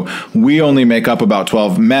 and so we only make up about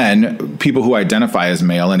 12 men, people who identify as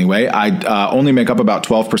male anyway. I only make up about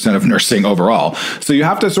 12% of nursing overall. So you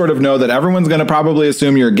have to sort of know that everyone's going to probably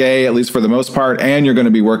assume you're gay, at least for the most part, and you're going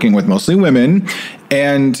to be working with mostly women.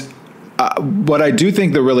 And what I do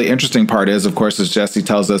think the really interesting part is, of course, as Jesse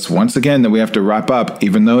tells us once again that we have to wrap up,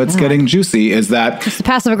 even though it's getting juicy, is that it's the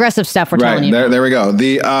passive aggressive stuff we're telling you. There we go.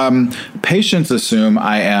 The patients assume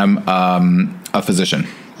I am a physician.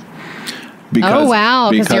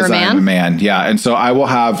 Because you're a man? I'm a man. Yeah. And so I will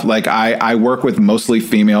have, like, I work with mostly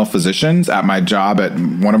female physicians at my job at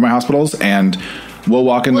one of my hospitals, and we'll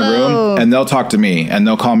walk in the room and they'll talk to me and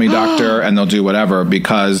they'll call me doctor and they'll do whatever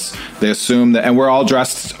because they assume that, and we're all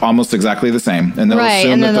dressed almost exactly the same. And they'll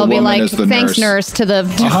assume and that the woman like, is the thanks, nurse to the.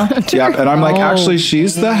 Yeah. And I'm like, actually,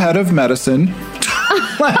 she's the head of medicine.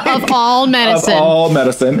 Of all medicine. Of all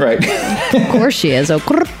medicine, right. Of course she is. All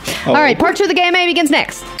right, part 2 of the GMA begins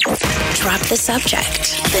next. Drop the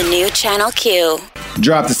subject. The new Channel Q.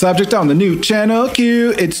 Drop the subject on the new Channel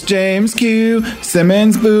Q. It's James Q.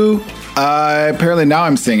 Simmons Boo. Apparently now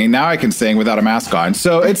I'm singing. Now I can sing without a mask on.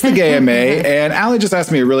 So it's the GMA, and Allie just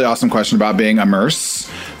asked me a really awesome question about being a nurse.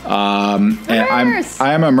 And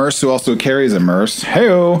I am a nurse who also carries a nurse.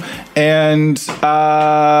 Hey-o. And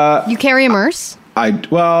you carry a nurse?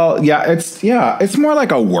 It's more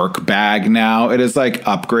like a work bag now. It is like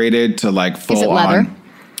upgraded to like full on. Is it leather?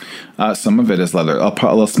 Some of it is leather.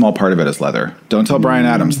 A small part of it is leather. Don't tell Bryan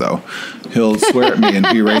Adams though. He'll swear at me and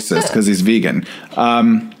be racist because he's vegan.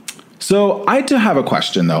 So I do have a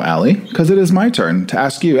question though, Allie, because it is my turn to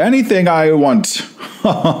ask you anything I want.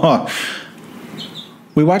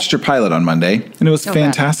 We watched your pilot on Monday, and it was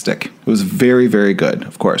fantastic. It was very, very good,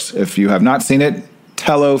 of course. If you have not seen it,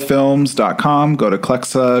 tellofilms.com, go to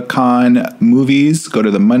Klexicon Movies, go to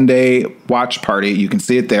the Monday watch party. You can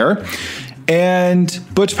see it there. And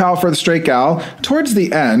Butch Powell for the Straight Gal, towards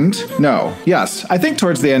the end, I think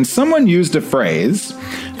towards the end, someone used a phrase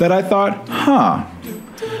that I thought,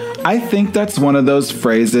 I think that's one of those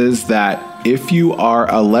phrases that if you are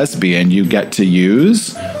a lesbian, you get to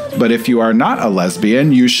use, but if you are not a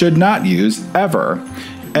lesbian, you should not use ever.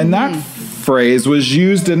 And that phrase was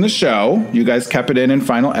used in the show. You guys kept it in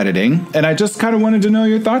final editing. And I just kind of wanted to know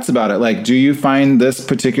your thoughts about it. Like, do you find this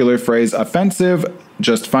particular phrase offensive,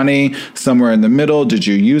 just funny, somewhere in the middle? Did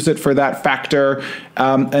you use it for that factor?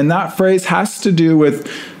 And that phrase has to do with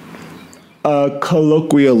a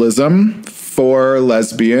colloquialism for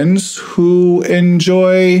lesbians who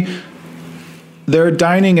enjoy their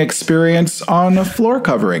dining experience on a floor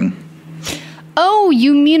covering. Oh,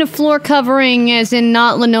 you mean a floor covering as in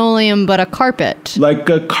not linoleum, but a carpet. Like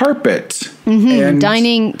a carpet. Mm-hmm. And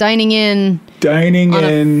dining in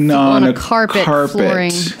on a carpet.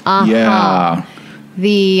 Flooring. Uh-huh. Yeah.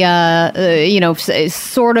 The,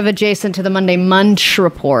 sort of adjacent to the Monday Munch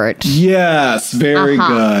report. Yes, very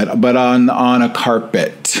good. But on a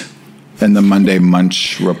carpet. In the Monday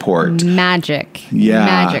Munch report. Magic.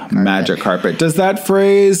 Yeah. Magic carpet. Does that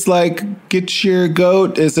phrase like get your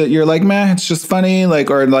goat? Is it you're like, meh, it's just funny?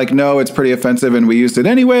 Like, or like, no, it's pretty offensive and we used it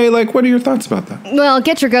anyway? Like, what are your thoughts about that? Well,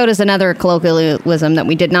 get your goat is another colloquialism that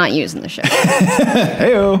we did not use in the show.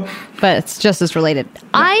 Hey-o. But it's just as related. Yeah.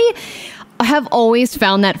 I have always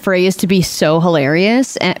found that phrase to be so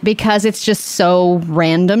hilarious because it's just so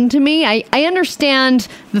random to me. I understand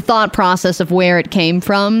the thought process of where it came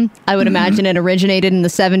from. I would imagine it originated in the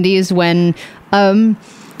 70s when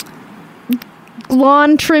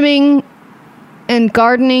lawn trimming and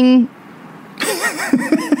gardening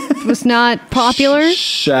was not popular.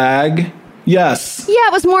 Shag. Yes. Yeah,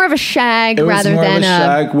 it was more of a shag rather than a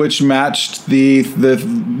shag, which matched the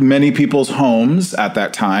many people's homes at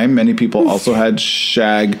that time. Many people also had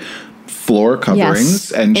shag floor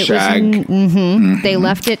coverings and shag. They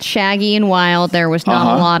left it shaggy and wild. There was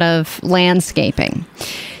not a lot of landscaping.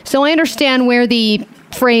 So I understand where the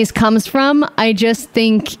phrase comes from. I just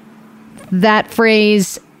think that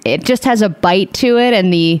phrase, it just has a bite to it,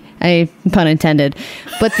 and pun intended,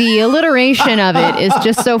 but the alliteration of it is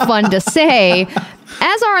just so fun to say,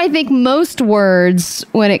 as are, I think, most words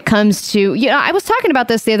when it comes to, I was talking about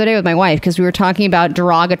this the other day with my wife because we were talking about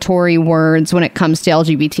derogatory words when it comes to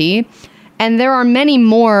LGBT. And there are many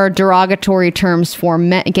more derogatory terms for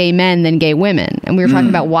gay men than gay women. And we were talking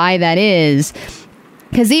about why that is.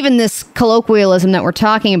 Because even this colloquialism that we're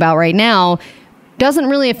talking about right now doesn't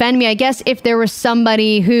really offend me. I guess if there was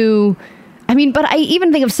somebody who... but I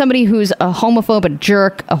even think of somebody who's a homophobe, a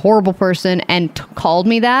jerk, a horrible person, and called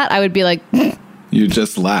me that, I would be like... You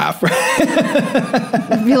just laugh.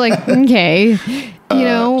 I'd be like, okay.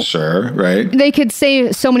 Sure, right? They could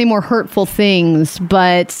say so many more hurtful things,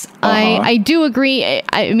 but I do agree.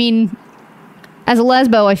 I mean, as a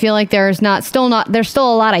lesbo, I feel like there's still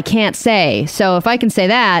a lot I can't say. So if I can say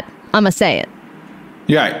that, I'm gonna say it.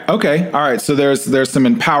 Yeah. Okay. All right. So there's some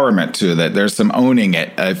empowerment to that. There's some owning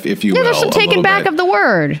it, if you will. Yeah, there's some taking back of the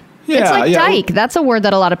word. Yeah, it's like dyke. That's a word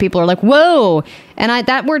that a lot of people are like, whoa. And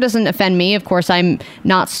that word doesn't offend me. Of course, I'm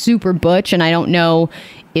not super butch, and I don't know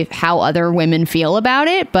how other women feel about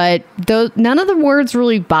it, but none of the words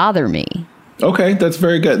really bother me. Okay, that's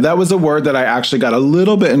very good. That was a word that I actually got a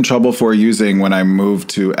little bit in trouble for using when I moved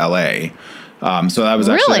to LA. So that was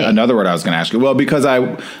actually another word I was going to ask you. Well, because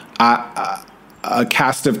a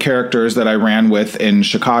cast of characters that I ran with in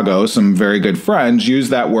Chicago, some very good friends, use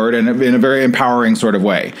that word in a very empowering sort of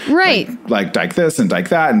way. Right. Like dyke this and dyke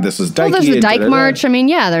that, and this is dykey. Well, there's the dyke march. I mean,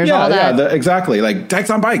 there's all that. Yeah, exactly. Like dykes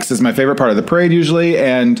on bikes is my favorite part of the parade usually.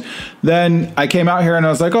 And then I came out here and I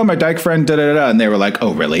was like, oh, my dyke friend, da-da-da-da. And they were like,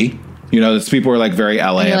 oh, really? People were like very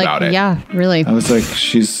LA about it. Yeah, really. I was like,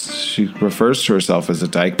 she refers to herself as a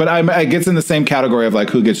dyke, but I gets in the same category of like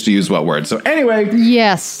who gets to use what word. So anyway.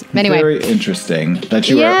 Yes. Anyway. Very interesting that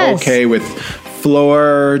you are okay with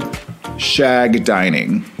floor shag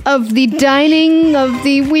dining. Of the dining of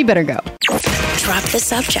the we better go. Drop the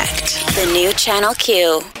subject. The new Channel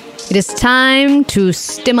Q. It is time to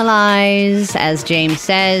stimulize, as James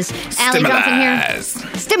says. Allie Johnson here.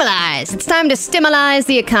 Stimulize. It's time to stimulize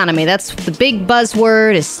the economy. That's the big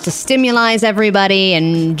buzzword, is to stimulize everybody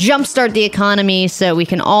and jumpstart the economy so we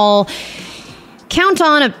can all count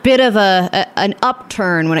on a bit of an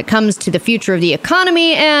upturn when it comes to the future of the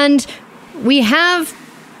economy. And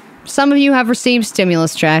some of you have received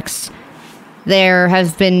stimulus checks. There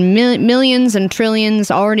have been millions and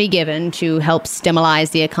trillions already given to help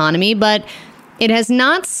stimulize the economy, but it has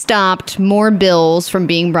not stopped more bills from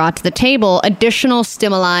being brought to the table, additional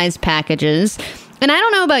stimulize packages. And I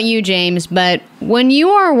don't know about you, James, but when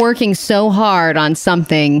you are working so hard on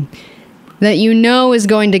something that you know is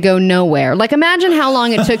going to go nowhere, like imagine how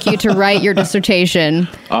long it took you to write your dissertation.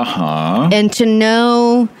 And to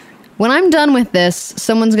know when I'm done with this,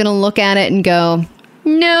 someone's going to look at it and go,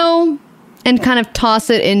 no, and kind of toss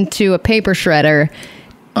it into a paper shredder.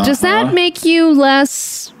 Does that make you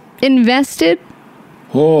less invested?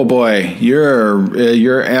 Oh boy,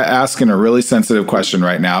 you're asking a really sensitive question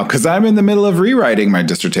right now, because I'm in the middle of rewriting my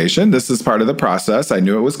dissertation. This is part of the process. I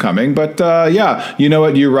knew it was coming, but you know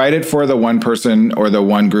what? You write it for the one person or the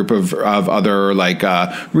one group of other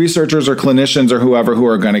researchers or clinicians or whoever who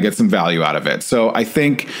are going to get some value out of it. So I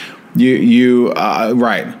think you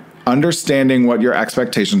right. Understanding what your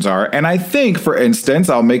expectations are. And I think, for instance,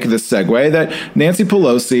 I'll make this segue, that Nancy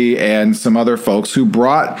Pelosi and some other folks who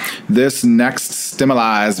brought this next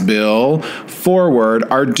stimulus bill forward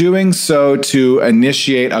are doing so to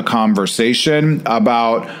initiate a conversation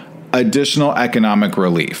about additional economic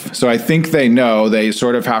relief. So I think they know they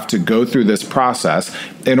sort of have to go through this process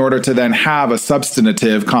in order to then have a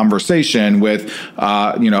substantive conversation with,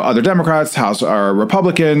 other Democrats, House or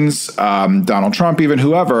Republicans, Donald Trump, even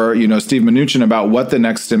whoever, Steve Mnuchin, about what the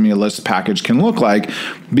next stimulus package can look like.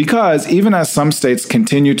 Because even as some states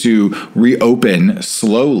continue to reopen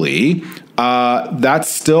slowly, that's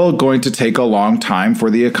still going to take a long time for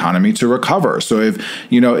the economy to recover. So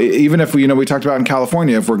even if we talked about in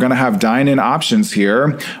California, if we're going to have dine-in options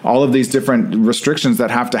here, all of these different restrictions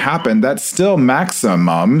that have to happen, that still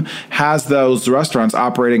maximum has those restaurants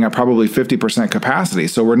operating at probably 50% capacity.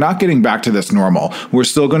 So we're not getting back to this normal. We're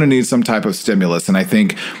still going to need some type of stimulus. And I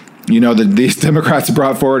think, these Democrats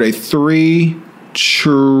brought forward a $3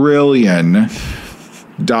 trillion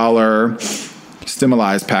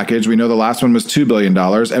stimulus package. We know the last one was $2 billion.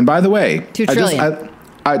 And by the way, $2 trillion.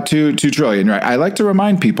 $2 trillion, right? I like to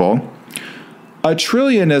remind people, a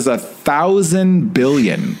trillion is 1,000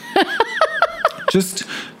 billion. Just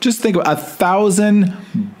think of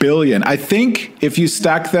 1,000 billion. I think if you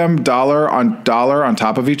stack them dollar on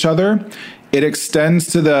top of each other, it extends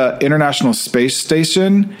to the International Space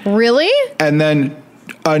Station. Really? And then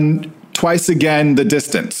twice again the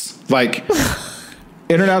distance.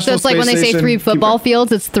 International so it's like when they say 3 football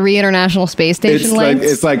fields, it's 3 International Space Station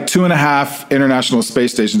lengths? It's like 2.5 International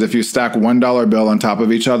Space Stations if you stack $1 bill on top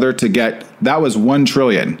of each other to get, that was 1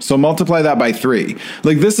 trillion. So multiply that by 3.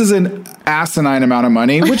 This is asinine amount of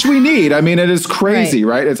money, which we need. I mean, it is crazy,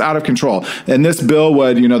 right? It's out of control. And this bill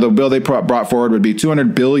would, the bill they brought forward would be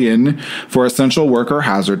 $200 billion for essential worker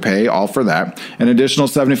hazard pay, all for that. An additional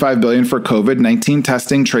 $75 billion for COVID-19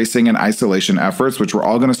 testing, tracing, and isolation efforts, which we're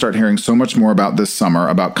all going to start hearing so much more about this summer,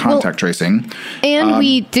 about contact tracing. And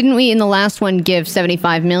we in the last one give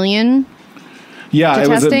 $75 million? Yeah,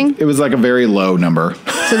 it was like a very low number.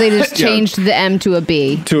 So they just changed the M to a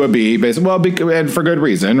B. To a B, basically. Well, and for good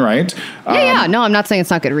reason, right? No, I'm not saying it's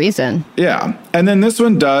not good reason. Yeah. And then this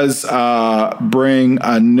one does bring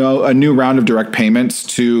a new round of direct payments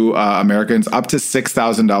to Americans up to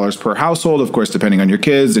 $6,000 per household, of course, depending on your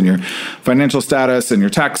kids and your financial status and your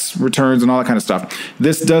tax returns and all that kind of stuff.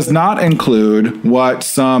 This does not include what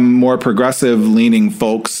some more progressive-leaning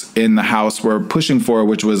folks in the House were pushing for,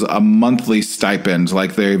 which was a monthly stipend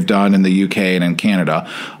like they've done in the UK and in Canada.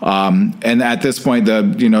 And at this point,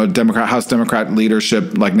 the House Democrat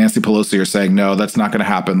leadership, like Nancy Pelosi, are saying, no, that's not going to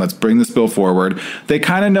happen. Let's bring this bill forward. They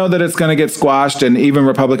kind of know that it's going to get squashed, and even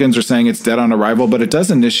Republicans are saying it's dead on arrival, but it does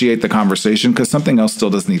initiate the conversation because something else still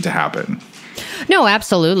does need to happen. No,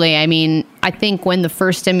 absolutely. I mean, I think when the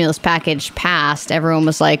first stimulus package passed, everyone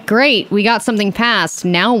was like, great, we got something passed.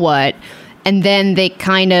 Now what? And then they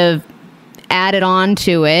kind of added on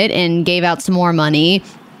to it and gave out some more money.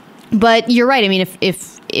 But you're right. I mean,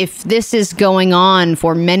 if this is going on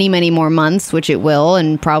for many, many more months, which it will,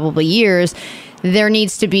 and probably years, there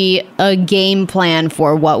needs to be a game plan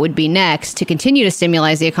for what would be next to continue to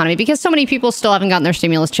stimulate the economy, because so many people still haven't gotten their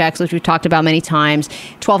stimulus checks, which we've talked about many times.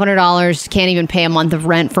 $1,200 can't even pay a month of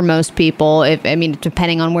rent for most people,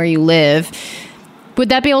 depending on where you live. Would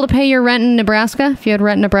that be able to pay your rent in Nebraska if you had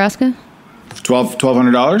rent in Nebraska?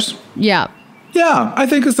 $1,200? Yeah. Yeah, I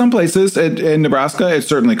think in some places in Nebraska, it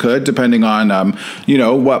certainly could, depending on,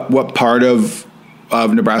 what part of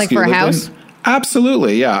Nebraska you live in.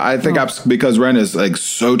 Absolutely, yeah. I think because rent is like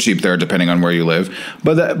so cheap there, depending on where you live.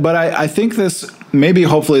 But I think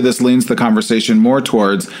hopefully this leans the conversation more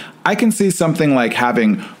towards, I can see something like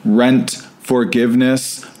having rent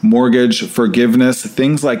forgiveness, mortgage forgiveness,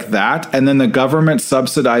 things like that, and then the government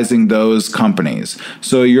subsidizing those companies.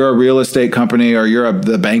 So you're a real estate company, or you're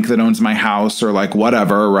the bank that owns my house, or like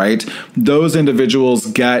whatever, right? Those individuals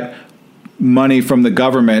get money from the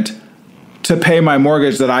government to pay my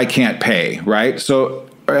mortgage that I can't pay, right? So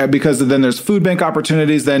because then there's food bank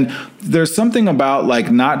opportunities, then there's something about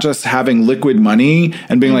like not just having liquid money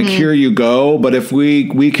and being like, here you go. But if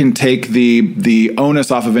we can take the onus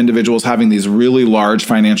off of individuals having these really large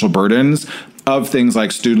financial burdens of things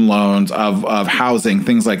like student loans, of housing,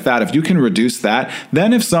 things like that, if you can reduce that,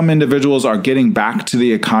 then if some individuals are getting back to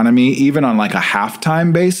the economy, even on like a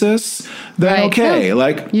half-time basis, then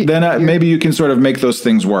maybe you can sort of make those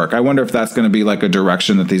things work. I wonder if that's going to be like a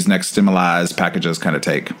direction that these next stimuli packages kind of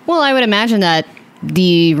take. Well, I would imagine that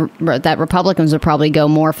that Republicans would probably go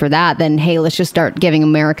more for that than, hey, let's just start giving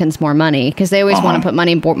Americans more money, because they always want to put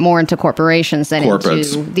money more into corporations than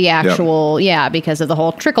corporates. Into the actual, because of the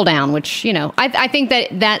whole trickle down, which, I think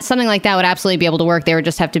that something like that would absolutely be able to work. There would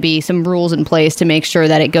just have to be some rules in place to make sure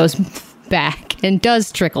that it goes back and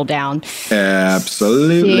does trickle down.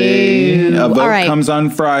 Absolutely. A vote comes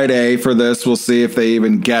on Friday for this. We'll see if they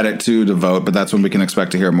even get it to vote, but that's when we can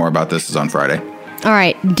expect to hear more about this is on Friday. All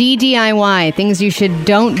right, DIY, things you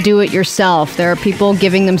don't do it yourself. There are people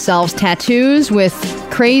giving themselves tattoos with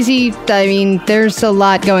crazy, there's a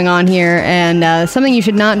lot going on here, and something you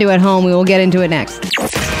should not do at home. We will get into it next.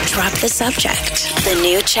 Drop the subject. The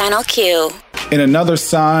new Channel Q. In another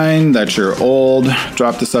sign that you're old,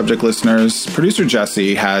 drop the subject, listeners, producer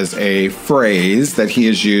Jesse has a phrase that he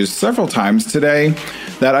has used several times today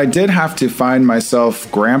that I did have to find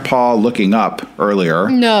myself grandpa looking up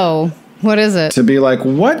earlier. No. What is it? To be like,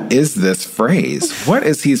 what is this phrase? What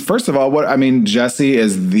is first of all, Jesse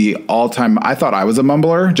is the all-time, I thought I was a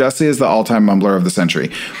mumbler. Jesse is the all-time mumbler of the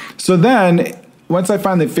century. So then, once I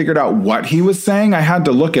finally figured out what he was saying, I had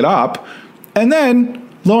to look it up. And then,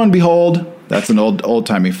 lo and behold, that's an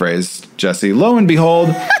old-timey phrase, Jesse. Lo and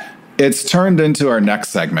behold, it's turned into our next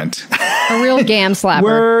segment. A real gam slapper.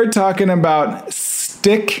 We're talking about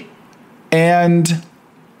stick and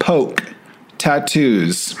poke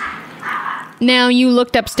tattoos. Now, you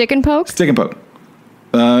looked up stick and poke? Stick and poke.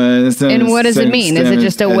 And what does it mean? Is it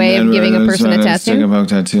just a way of giving a person a tattoo? Stick and poke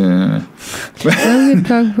tattoo. Let's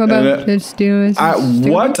talk about tattoos.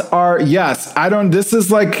 Yes, I don't, this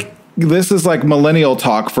is like this is like millennial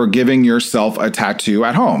talk for giving yourself a tattoo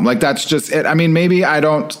at home. Like, that's just it. I mean, maybe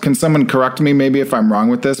can someone correct me maybe if I'm wrong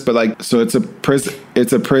with this, but like, so it's a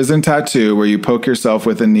prison tattoo where you poke yourself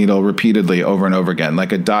with a needle repeatedly over and over again.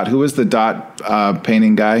 Like a dot. Who was the dot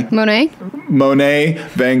painting guy? Monet,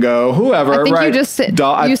 Van Gogh, whoever. I think right? You just said,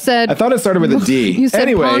 you said. I thought it started with a D. You said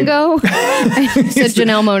anyway. Pongo. You said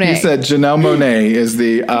Janelle Monáe. You said Janelle Monáe is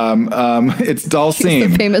the it's Dhalsim,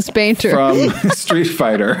 the famous painter from Street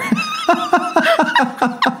Fighter.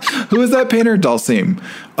 Who is that painter? Dhalsim.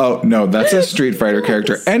 Oh no, that's a Street Fighter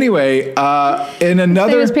character. Anyway, in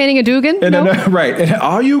another famous painting of Dugan. In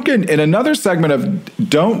another segment of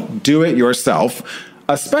Don't Do It Yourself,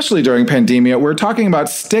 especially during pandemia, we're talking about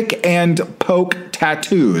stick and poke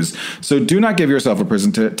tattoos. So do not give yourself a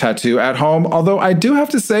prison tattoo at home. Although I do have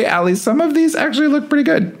to say, Allie, some of these actually look pretty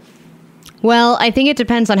good. Well, I think it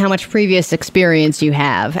depends on how much previous experience you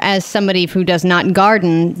have. As somebody who does not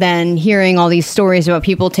garden, then hearing all these stories about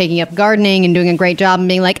people taking up gardening and doing a great job and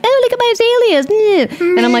being like, oh, look at my azaleas.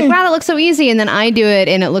 And I'm like, wow, that looks so easy. And then I do it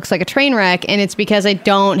and it looks like a train wreck. And it's because I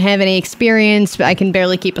don't have any experience. I can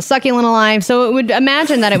barely keep a succulent alive. So it would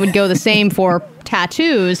imagine that it would go the same for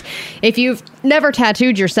tattoos. If you've never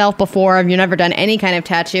tattooed yourself before, if you've never done any kind of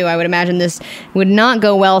tattoo, I would imagine this would not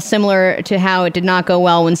go well, similar to how it did not go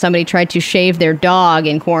well when somebody tried to shave their dog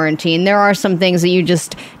in quarantine. There are some things that you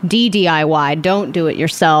just DIY, don't do it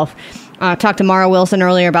yourself. Talked to Mara Wilson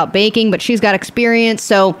earlier about baking, but she's got experience.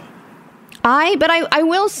 So I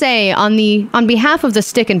will say on behalf of the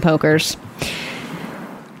stick and pokers,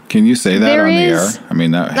 can you say that on the air? I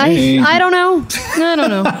mean, I don't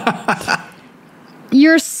know.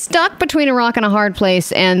 You're stuck between a rock and a hard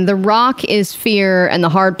place, and the rock is fear and the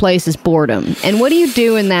hard place is boredom. And what do you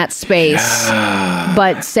do in that space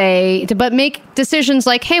but make decisions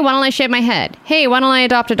like, hey, why don't I shave my head? Hey, why don't I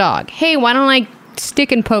adopt a dog? Hey, why don't I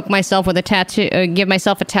stick and poke myself with a tattoo, give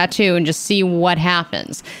myself a tattoo and just see what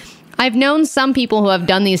happens? I've known some people who have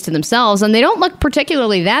done these to themselves, and they don't look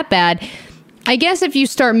particularly that bad. I guess if you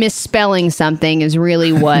start misspelling something is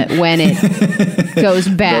really when it goes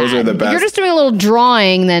bad. Those are the best. If you're just doing a little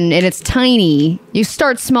drawing and it's tiny, you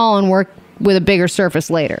start small and work with a bigger surface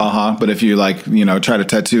later. But if you try to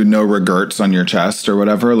tattoo no regrets on your chest or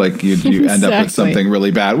whatever, like you end up with something really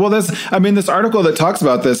bad. Well, this article that talks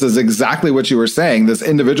about this is exactly what you were saying. This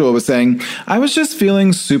individual was saying, I was just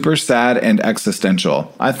feeling super sad and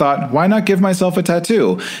existential. I thought, why not give myself a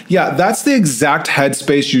tattoo? Yeah, that's the exact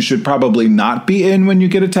headspace you should probably not be in when you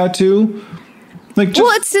get a tattoo. Well,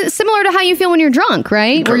 it's similar to how you feel when you're drunk,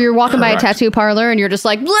 right? Where you're walking by a tattoo parlor and you're just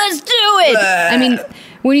like, let's do it. I mean,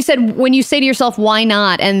 when you say to yourself, why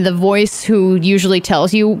not? And the voice who usually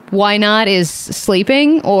tells you why not is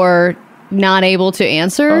sleeping or not able to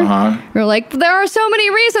answer. You're like, there are so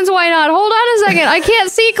many reasons why not. Hold on a second. I can't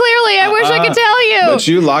see clearly. I wish I could tell you. But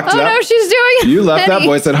you locked up. Oh, no, she's doing it. You left that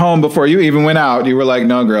voice at home before you even went out. You were like,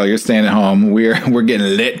 no, girl, you're staying at home. We're getting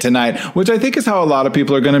lit tonight, which I think is how a lot of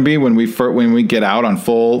people are going to be when we get out on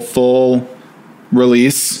full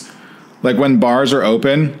release. Like when bars are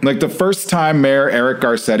open, like the first time Mayor Eric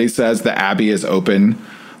Garcetti says the Abbey is open,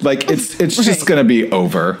 like it's just going to be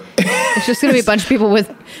over. It's just going to be a bunch of people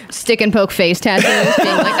with stick and poke face tattoos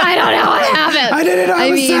being like, I don't know what happened. I didn't know.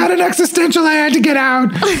 I was sad and existential. I had to get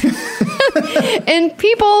out. And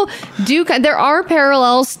people there are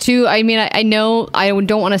parallels to, I mean, I know I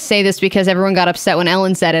don't want to say this because everyone got upset when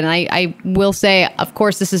Ellen said it. And I will say, of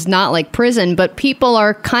course, this is not like prison, but people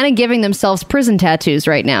are kind of giving themselves prison tattoos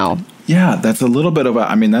right now. Yeah, that's a little bit of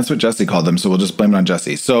that's what Jesse called them. So we'll just blame it on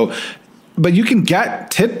Jesse. So, but you can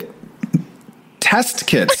get test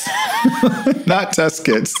kits, not test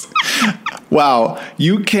kits. Wow.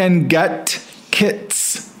 You can get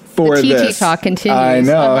kits for the this. Talk continues. I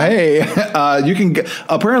know. Hey, you can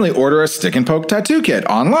apparently order a stick and poke tattoo kit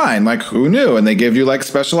online. Like, who knew? And they give you like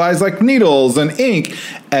specialized like needles and ink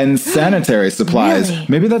and sanitary supplies. Really?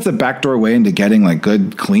 Maybe that's a backdoor way into getting like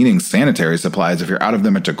good cleaning sanitary supplies if you're out of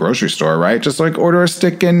them at the grocery store, right? Just like order a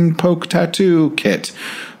stick and poke tattoo kit.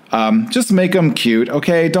 Just make them cute,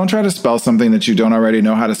 okay? Don't try to spell something that you don't already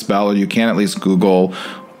know how to spell or you can't at least Google.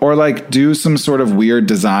 Or like do some sort of weird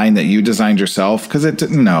design that you designed yourself, because it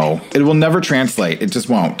will never translate. It just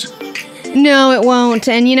won't. No, it won't.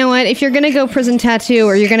 And you know what? If you're going to go prison tattoo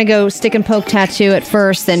or you're going to go stick and poke tattoo at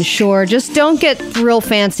first, then sure. Just don't get real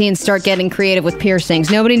fancy and start getting creative with piercings.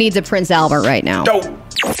 Nobody needs a Prince Albert right now. No.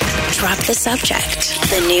 Drop the subject.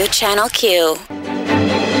 The new Channel Q.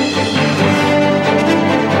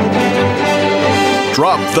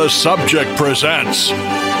 Drop the Subject presents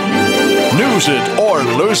News It or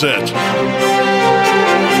Lose It.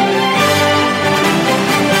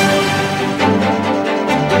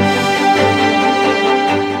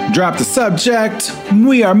 Drop the subject.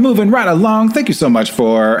 We are moving right along. Thank you so much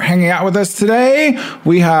for hanging out with us today.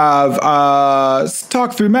 We have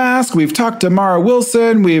talked through Mask. We've talked to Mara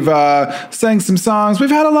Wilson. We've sang some songs. We've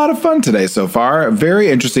had a lot of fun today so far. Very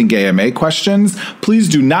interesting gay AMA questions. Please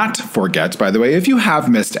do not forget, by the way, if you have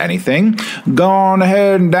missed anything, go on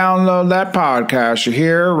ahead and download that podcast. You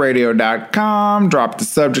hear radio.com. Drop the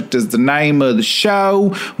subject is the name of the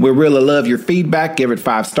show. We really love your feedback. Give it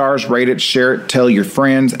 5 stars. Rate it. Share it. Tell your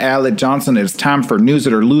friends. Alec Johnson, it's time for News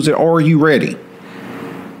It or Lose It. Or are you ready?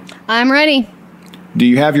 I'm ready. Do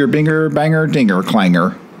you have your binger, banger, dinger,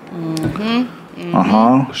 clanger?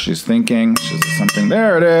 She's thinking. She's something.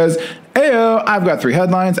 There it is. Ayo, I've got 3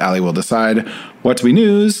 headlines. Allie will decide what do we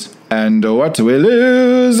news and what do we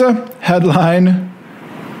lose. Headline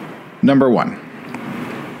number 1.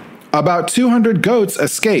 About 200 goats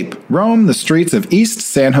escape, roam the streets of East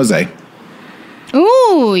San Jose.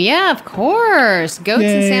 Ooh, yeah, of course. Goats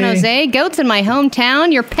Yay. in San Jose, goats in my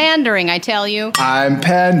hometown. You're pandering, I tell you. I'm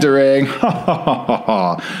pandering.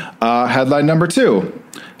 Headline number 2.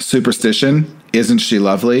 Superstition. Isn't she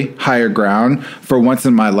lovely? Higher ground. For once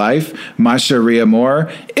in my life, my Sharia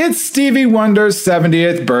Moore. It's Stevie Wonder's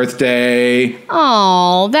 70th birthday.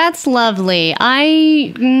 Oh, that's lovely.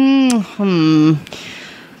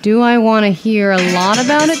 Do I want to hear a lot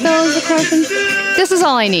about it, though, is the question? This is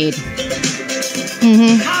all I need.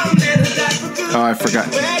 Oh, I forgot.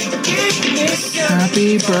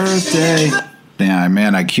 Happy birthday. Yeah,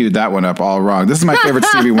 man, I queued that one up all wrong. This is my favorite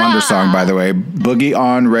Stevie Wonder song, by the way. Boogie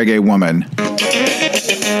on Reggae Woman.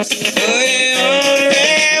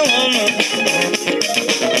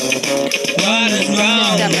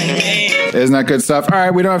 Isn't that good stuff? All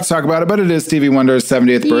right, we don't have to talk about it, but it is Stevie Wonder's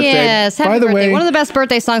 70th birthday. Yes, happy by the birthday. way, One of the best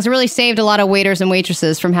birthday songs. It really saved a lot of waiters and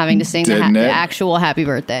waitresses from having to sing the actual happy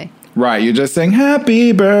birthday. Right, you just sing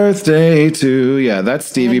happy birthday to, yeah, that's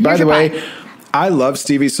Stevie. By the way, I love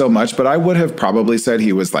Stevie so much, but I would have probably said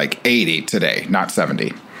he was like 80 today, not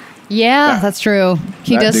 70. Yeah, that's true.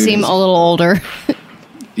 He does seem a little older.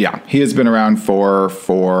 Yeah, he has been around for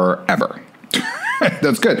forever.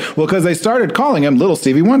 That's good. Well, because they started calling him Little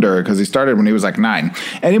Stevie Wonder because he started when he was like 9.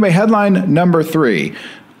 Anyway, headline number 3. We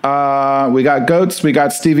got goats. We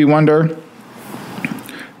got Stevie Wonder.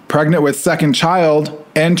 Pregnant with second child.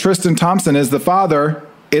 And Tristan Thompson is the father.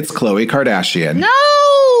 It's Khloe Kardashian. No!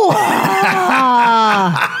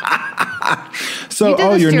 So,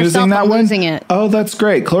 you're using that one? It. Oh, that's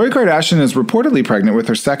great. Khloe Kardashian is reportedly pregnant with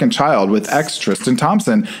her second child with ex Tristan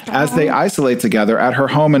Thompson as they isolate together at her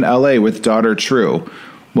home in LA with daughter True.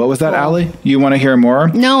 What was that, Allie? You want to hear more?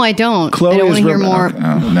 No, I don't. Khloe I don't want to hear more.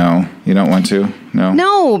 Oh, no, you don't want to? No.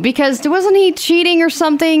 No, because wasn't he cheating or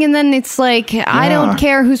something? And then it's like, I don't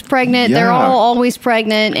care who's pregnant. Yeah. They're all always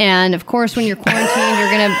pregnant. And of course, when you're quarantined, you're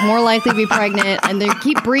going to more likely be pregnant. And they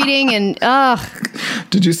keep breeding and,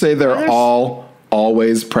 Did you say they're all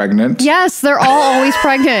always pregnant? Yes, they're all always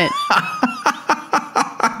pregnant.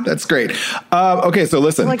 That's great. Okay, so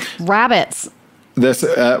listen. They're like rabbits. This,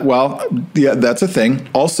 yeah, that's a thing.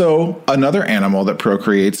 Also, another animal that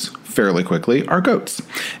procreates fairly quickly are goats.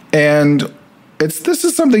 And this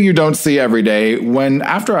is something you don't see every day.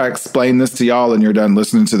 After I explain this to y'all and you're done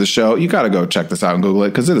listening to the show, you got to go check this out and Google it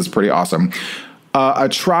because it is pretty awesome. A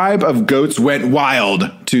tribe of goats went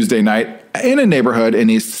wild Tuesday night in a neighborhood in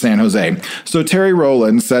East San Jose. So Terry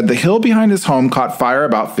Rowland said the hill behind his home caught fire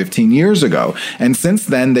about 15 years ago. And since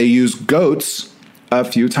then, they use goats a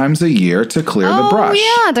few times a year to clear the brush.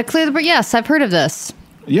 Oh, yeah, to clear the brush. Yes, I've heard of this.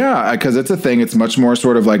 Yeah, because it's a thing. It's much more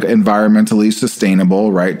sort of like environmentally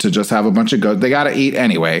sustainable, right? To just have a bunch of goats. They got to eat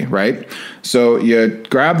anyway, right? So you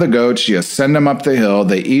grab the goats, you send them up the hill,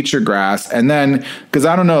 they eat your grass, and then, because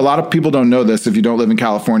I don't know, a lot of people don't know this if you don't live in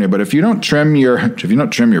California, but if you don't trim your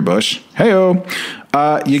bush, hey-o,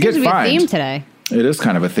 you get fined. Seems to be a theme today. It is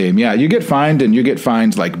kind of a theme, yeah. You get fined, and you get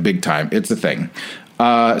fined like big time. It's a thing.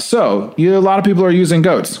 So a lot of people are using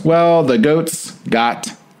goats. Well, the goats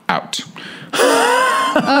got out.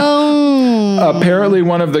 Apparently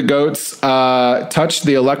one of the goats touched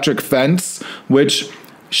the electric fence, which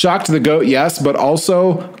shocked the goat, yes, but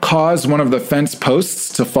also caused one of the fence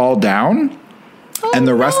posts to fall down. And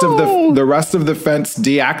the rest of the fence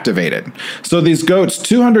deactivated. So these goats,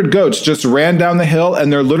 200 goats, just ran down the hill,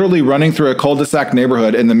 and they're literally running through a cul-de-sac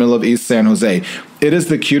neighborhood in the middle of East San Jose. It is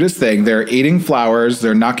the cutest thing. They're eating flowers.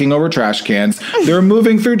 They're knocking over trash cans. They're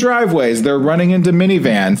moving through driveways. They're running into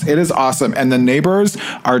minivans. It is awesome. And the neighbors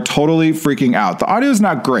are totally freaking out. The audio is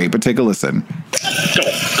not great, but take a listen. Go,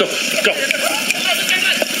 go, go.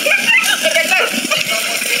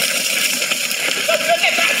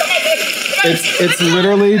 It's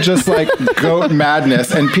literally just like goat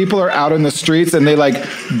madness, and people are out in the streets and they like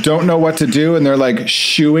don't know what to do, and they're like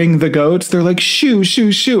shooing the goats. They're like shoo,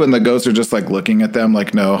 shoo, shoo, and the goats are just like looking at them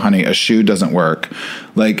like, no, honey, a shoe doesn't work.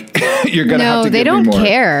 Like you're gonna have to. No, they don't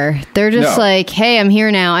care. They're just like, hey, I'm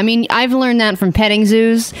here now. I mean, I've learned that from petting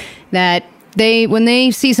zoos that. When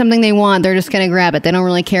they see something they want, they're just going to grab it. They don't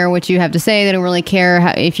really care what you have to say. They don't really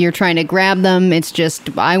care if you're trying to grab them. It's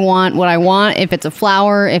just, I want what I want. If it's a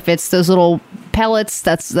flower, if it's those little pellets,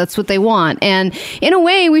 that's what they want. And in a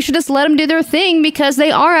way, we should just let them do their thing because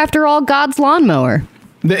they are, after all, God's lawnmower.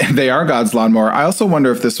 They are God's lawnmower. I also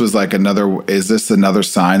wonder if this was like is this another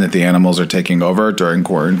sign that the animals are taking over during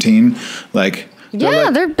quarantine? Like,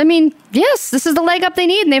 yes, this is the leg up they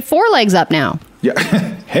need, and they have 4 legs up now. Yeah.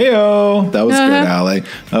 Heyo. That was good, Allie.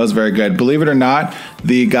 That was very good. Believe it or not,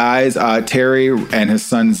 the guys, Terry and his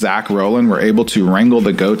son, Zach Rowland, were able to wrangle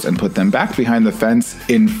the goats and put them back behind the fence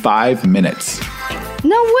in 5 minutes.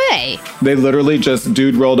 No way. They literally just,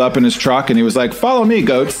 dude rolled up in his truck and he was like, follow me,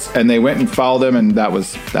 goats. And they went and followed him, and that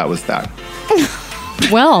was that.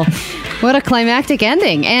 Well, what a climactic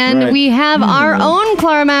ending. And we have our own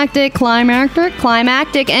climactic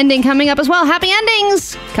ending coming up as well. Happy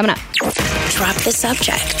endings coming up. Drop the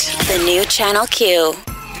subject. The new Channel Q.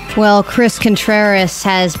 Well, Chris Contreras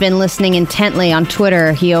has been listening intently on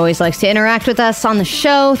Twitter. He always likes to interact with us on the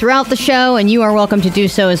show, throughout the show, and you are welcome to do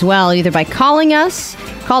so as well, either by calling us.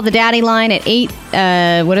 Call the Daddy line at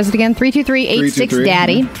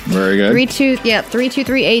 323-86-DADDY. Very good.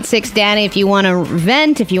 323-86-DADDY if you want to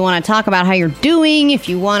vent, if you want to talk about how you're doing, if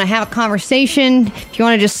you want to have a conversation, if you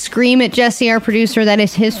want to just scream at Jesse, our producer, that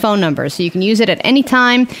is his phone number. So you can use it at any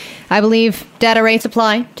time. I believe data rates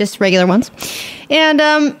apply, just regular ones. And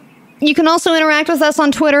you can also interact with us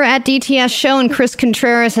on Twitter at DTS Show, and Chris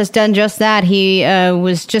Contreras has done just that. He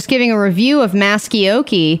was just giving a review of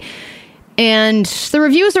Maskioki. And the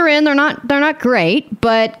reviews are in. They're not great,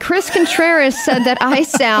 but Chris Contreras said that I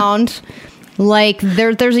sound like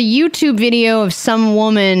there's a YouTube video of some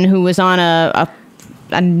woman who was on a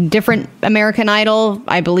different American Idol,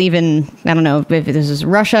 I believe in, I don't know if this is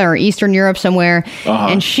Russia or Eastern Europe somewhere,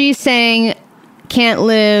 and she's saying, can't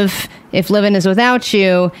live if living is without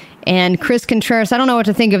you. And Chris Contreras, I don't know what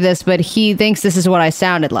to think of this, but he thinks this is what I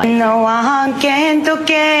sounded like. No one can to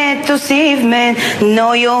get to save me.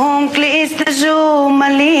 No young clist ju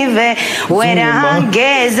malive. Where I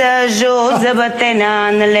guess Jose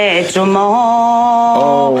batenan lecho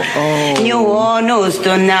mo. You want us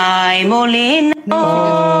to night molino.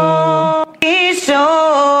 This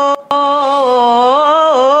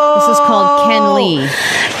is called Ken Lee.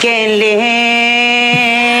 Ken Lee.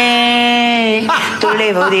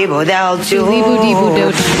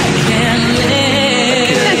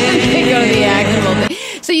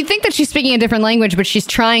 So you think that she's speaking a different language, but she's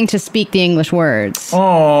trying to speak the English words.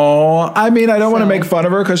 Oh, I mean, I don't want to make fun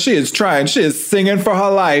of her because she is trying. She is singing for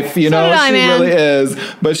her life, you know. She really is.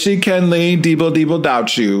 But she Ken Lee, deeble deeble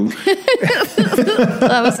doubt you.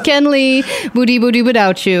 That was Ken Lee, booty booty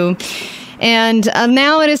without you. And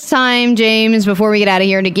now it is time, James, before we get out of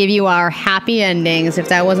here, to give you our happy endings. If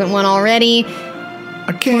that wasn't one already.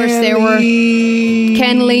 Of course, there were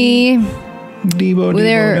Ken Lee.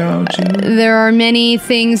 There are many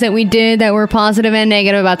things that we did that were positive and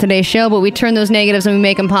negative about today's show, but we turn those negatives and we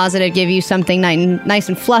make them positive, give you something nice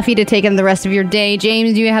and fluffy to take in the rest of your day.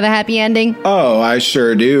 James, do you have a happy ending? Oh, I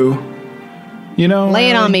sure do. You know, lay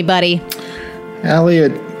it on me, buddy.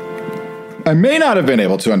 Elliot, I may not have been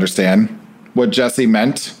able to understand what Jesse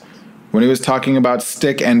meant when he was talking about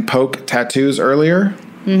stick and poke tattoos earlier.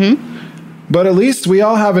 Mm-hmm. But at least we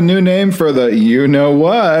all have a new name for the you know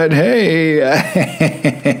what. Hey.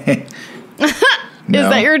 Is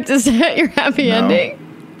that your happy ending?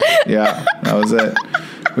 Yeah, that was it.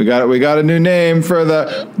 We got a new name for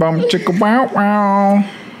the bum chicka wow wow.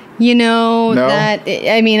 You know, that,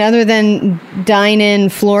 I mean, other than dine-in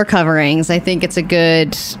floor coverings, I think it's a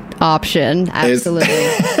good option. Absolutely.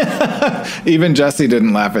 Even Jesse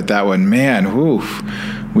didn't laugh at that one. Man, oof.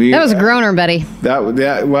 That was a groaner, buddy.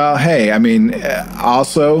 Well, hey, I mean,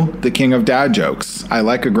 also the king of dad jokes. I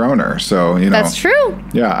like a groaner, so, you know. That's true.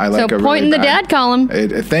 Yeah, I like so a point really in the dad column.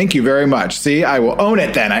 Thank you very much. See, I will own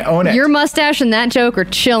it then. I own it. Your mustache and that joke are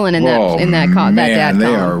chilling in that dad column.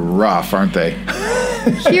 They are rough, aren't they?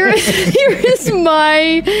 Here is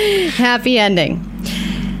my happy ending.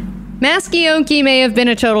 Maskioki may have been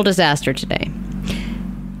a total disaster today.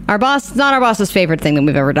 It's not our boss's favorite thing that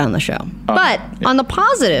we've ever done on the show. But on the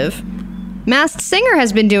positive, Masked Singer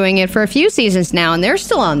has been doing it for a few seasons now, and they're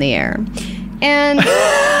still on the air. And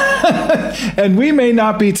And we may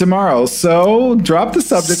not be tomorrow. So drop the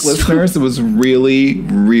subject, listeners. It was really,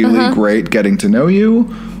 really great getting to know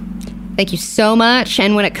you. Thank you so much.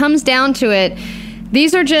 And when it comes down to it,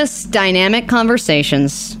 these are just dynamic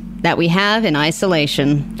conversations that we have in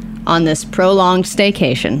isolation on this prolonged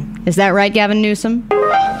staycation. Is that right, Gavin Newsom?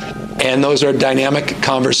 And those are dynamic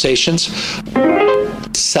conversations,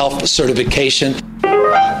 self-certification,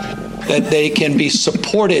 that they can be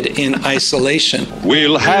supported in isolation.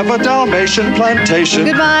 We'll have a Dalmatian plantation.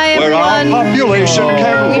 Goodbye, where everyone. our population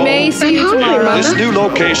can We roam. may see you tomorrow. This new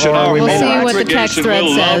location, our We'll see what the text thread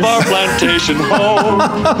will says. love our plantation home.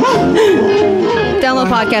 Download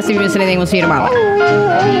podcast if you miss anything. We'll see you tomorrow.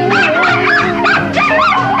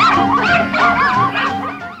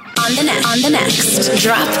 On the next,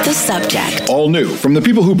 drop the subject. All new from the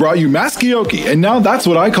people who brought you Maskioki, and now that's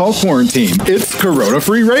what I call quarantine. It's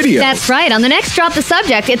Corona-free radio. That's right. On the next Drop the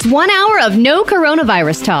Subject, it's 1 hour of no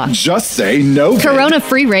coronavirus talk. Just say no.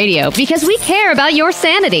 Corona-free radio, because we care about your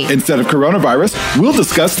sanity. Instead of coronavirus, we'll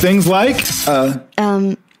discuss things like, I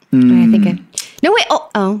think I... No, wait. Well...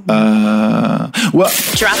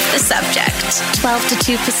 Drop the Subject. 12 to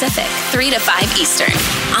 2 Pacific, 3 to 5 Eastern.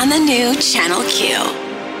 On the new Channel Q.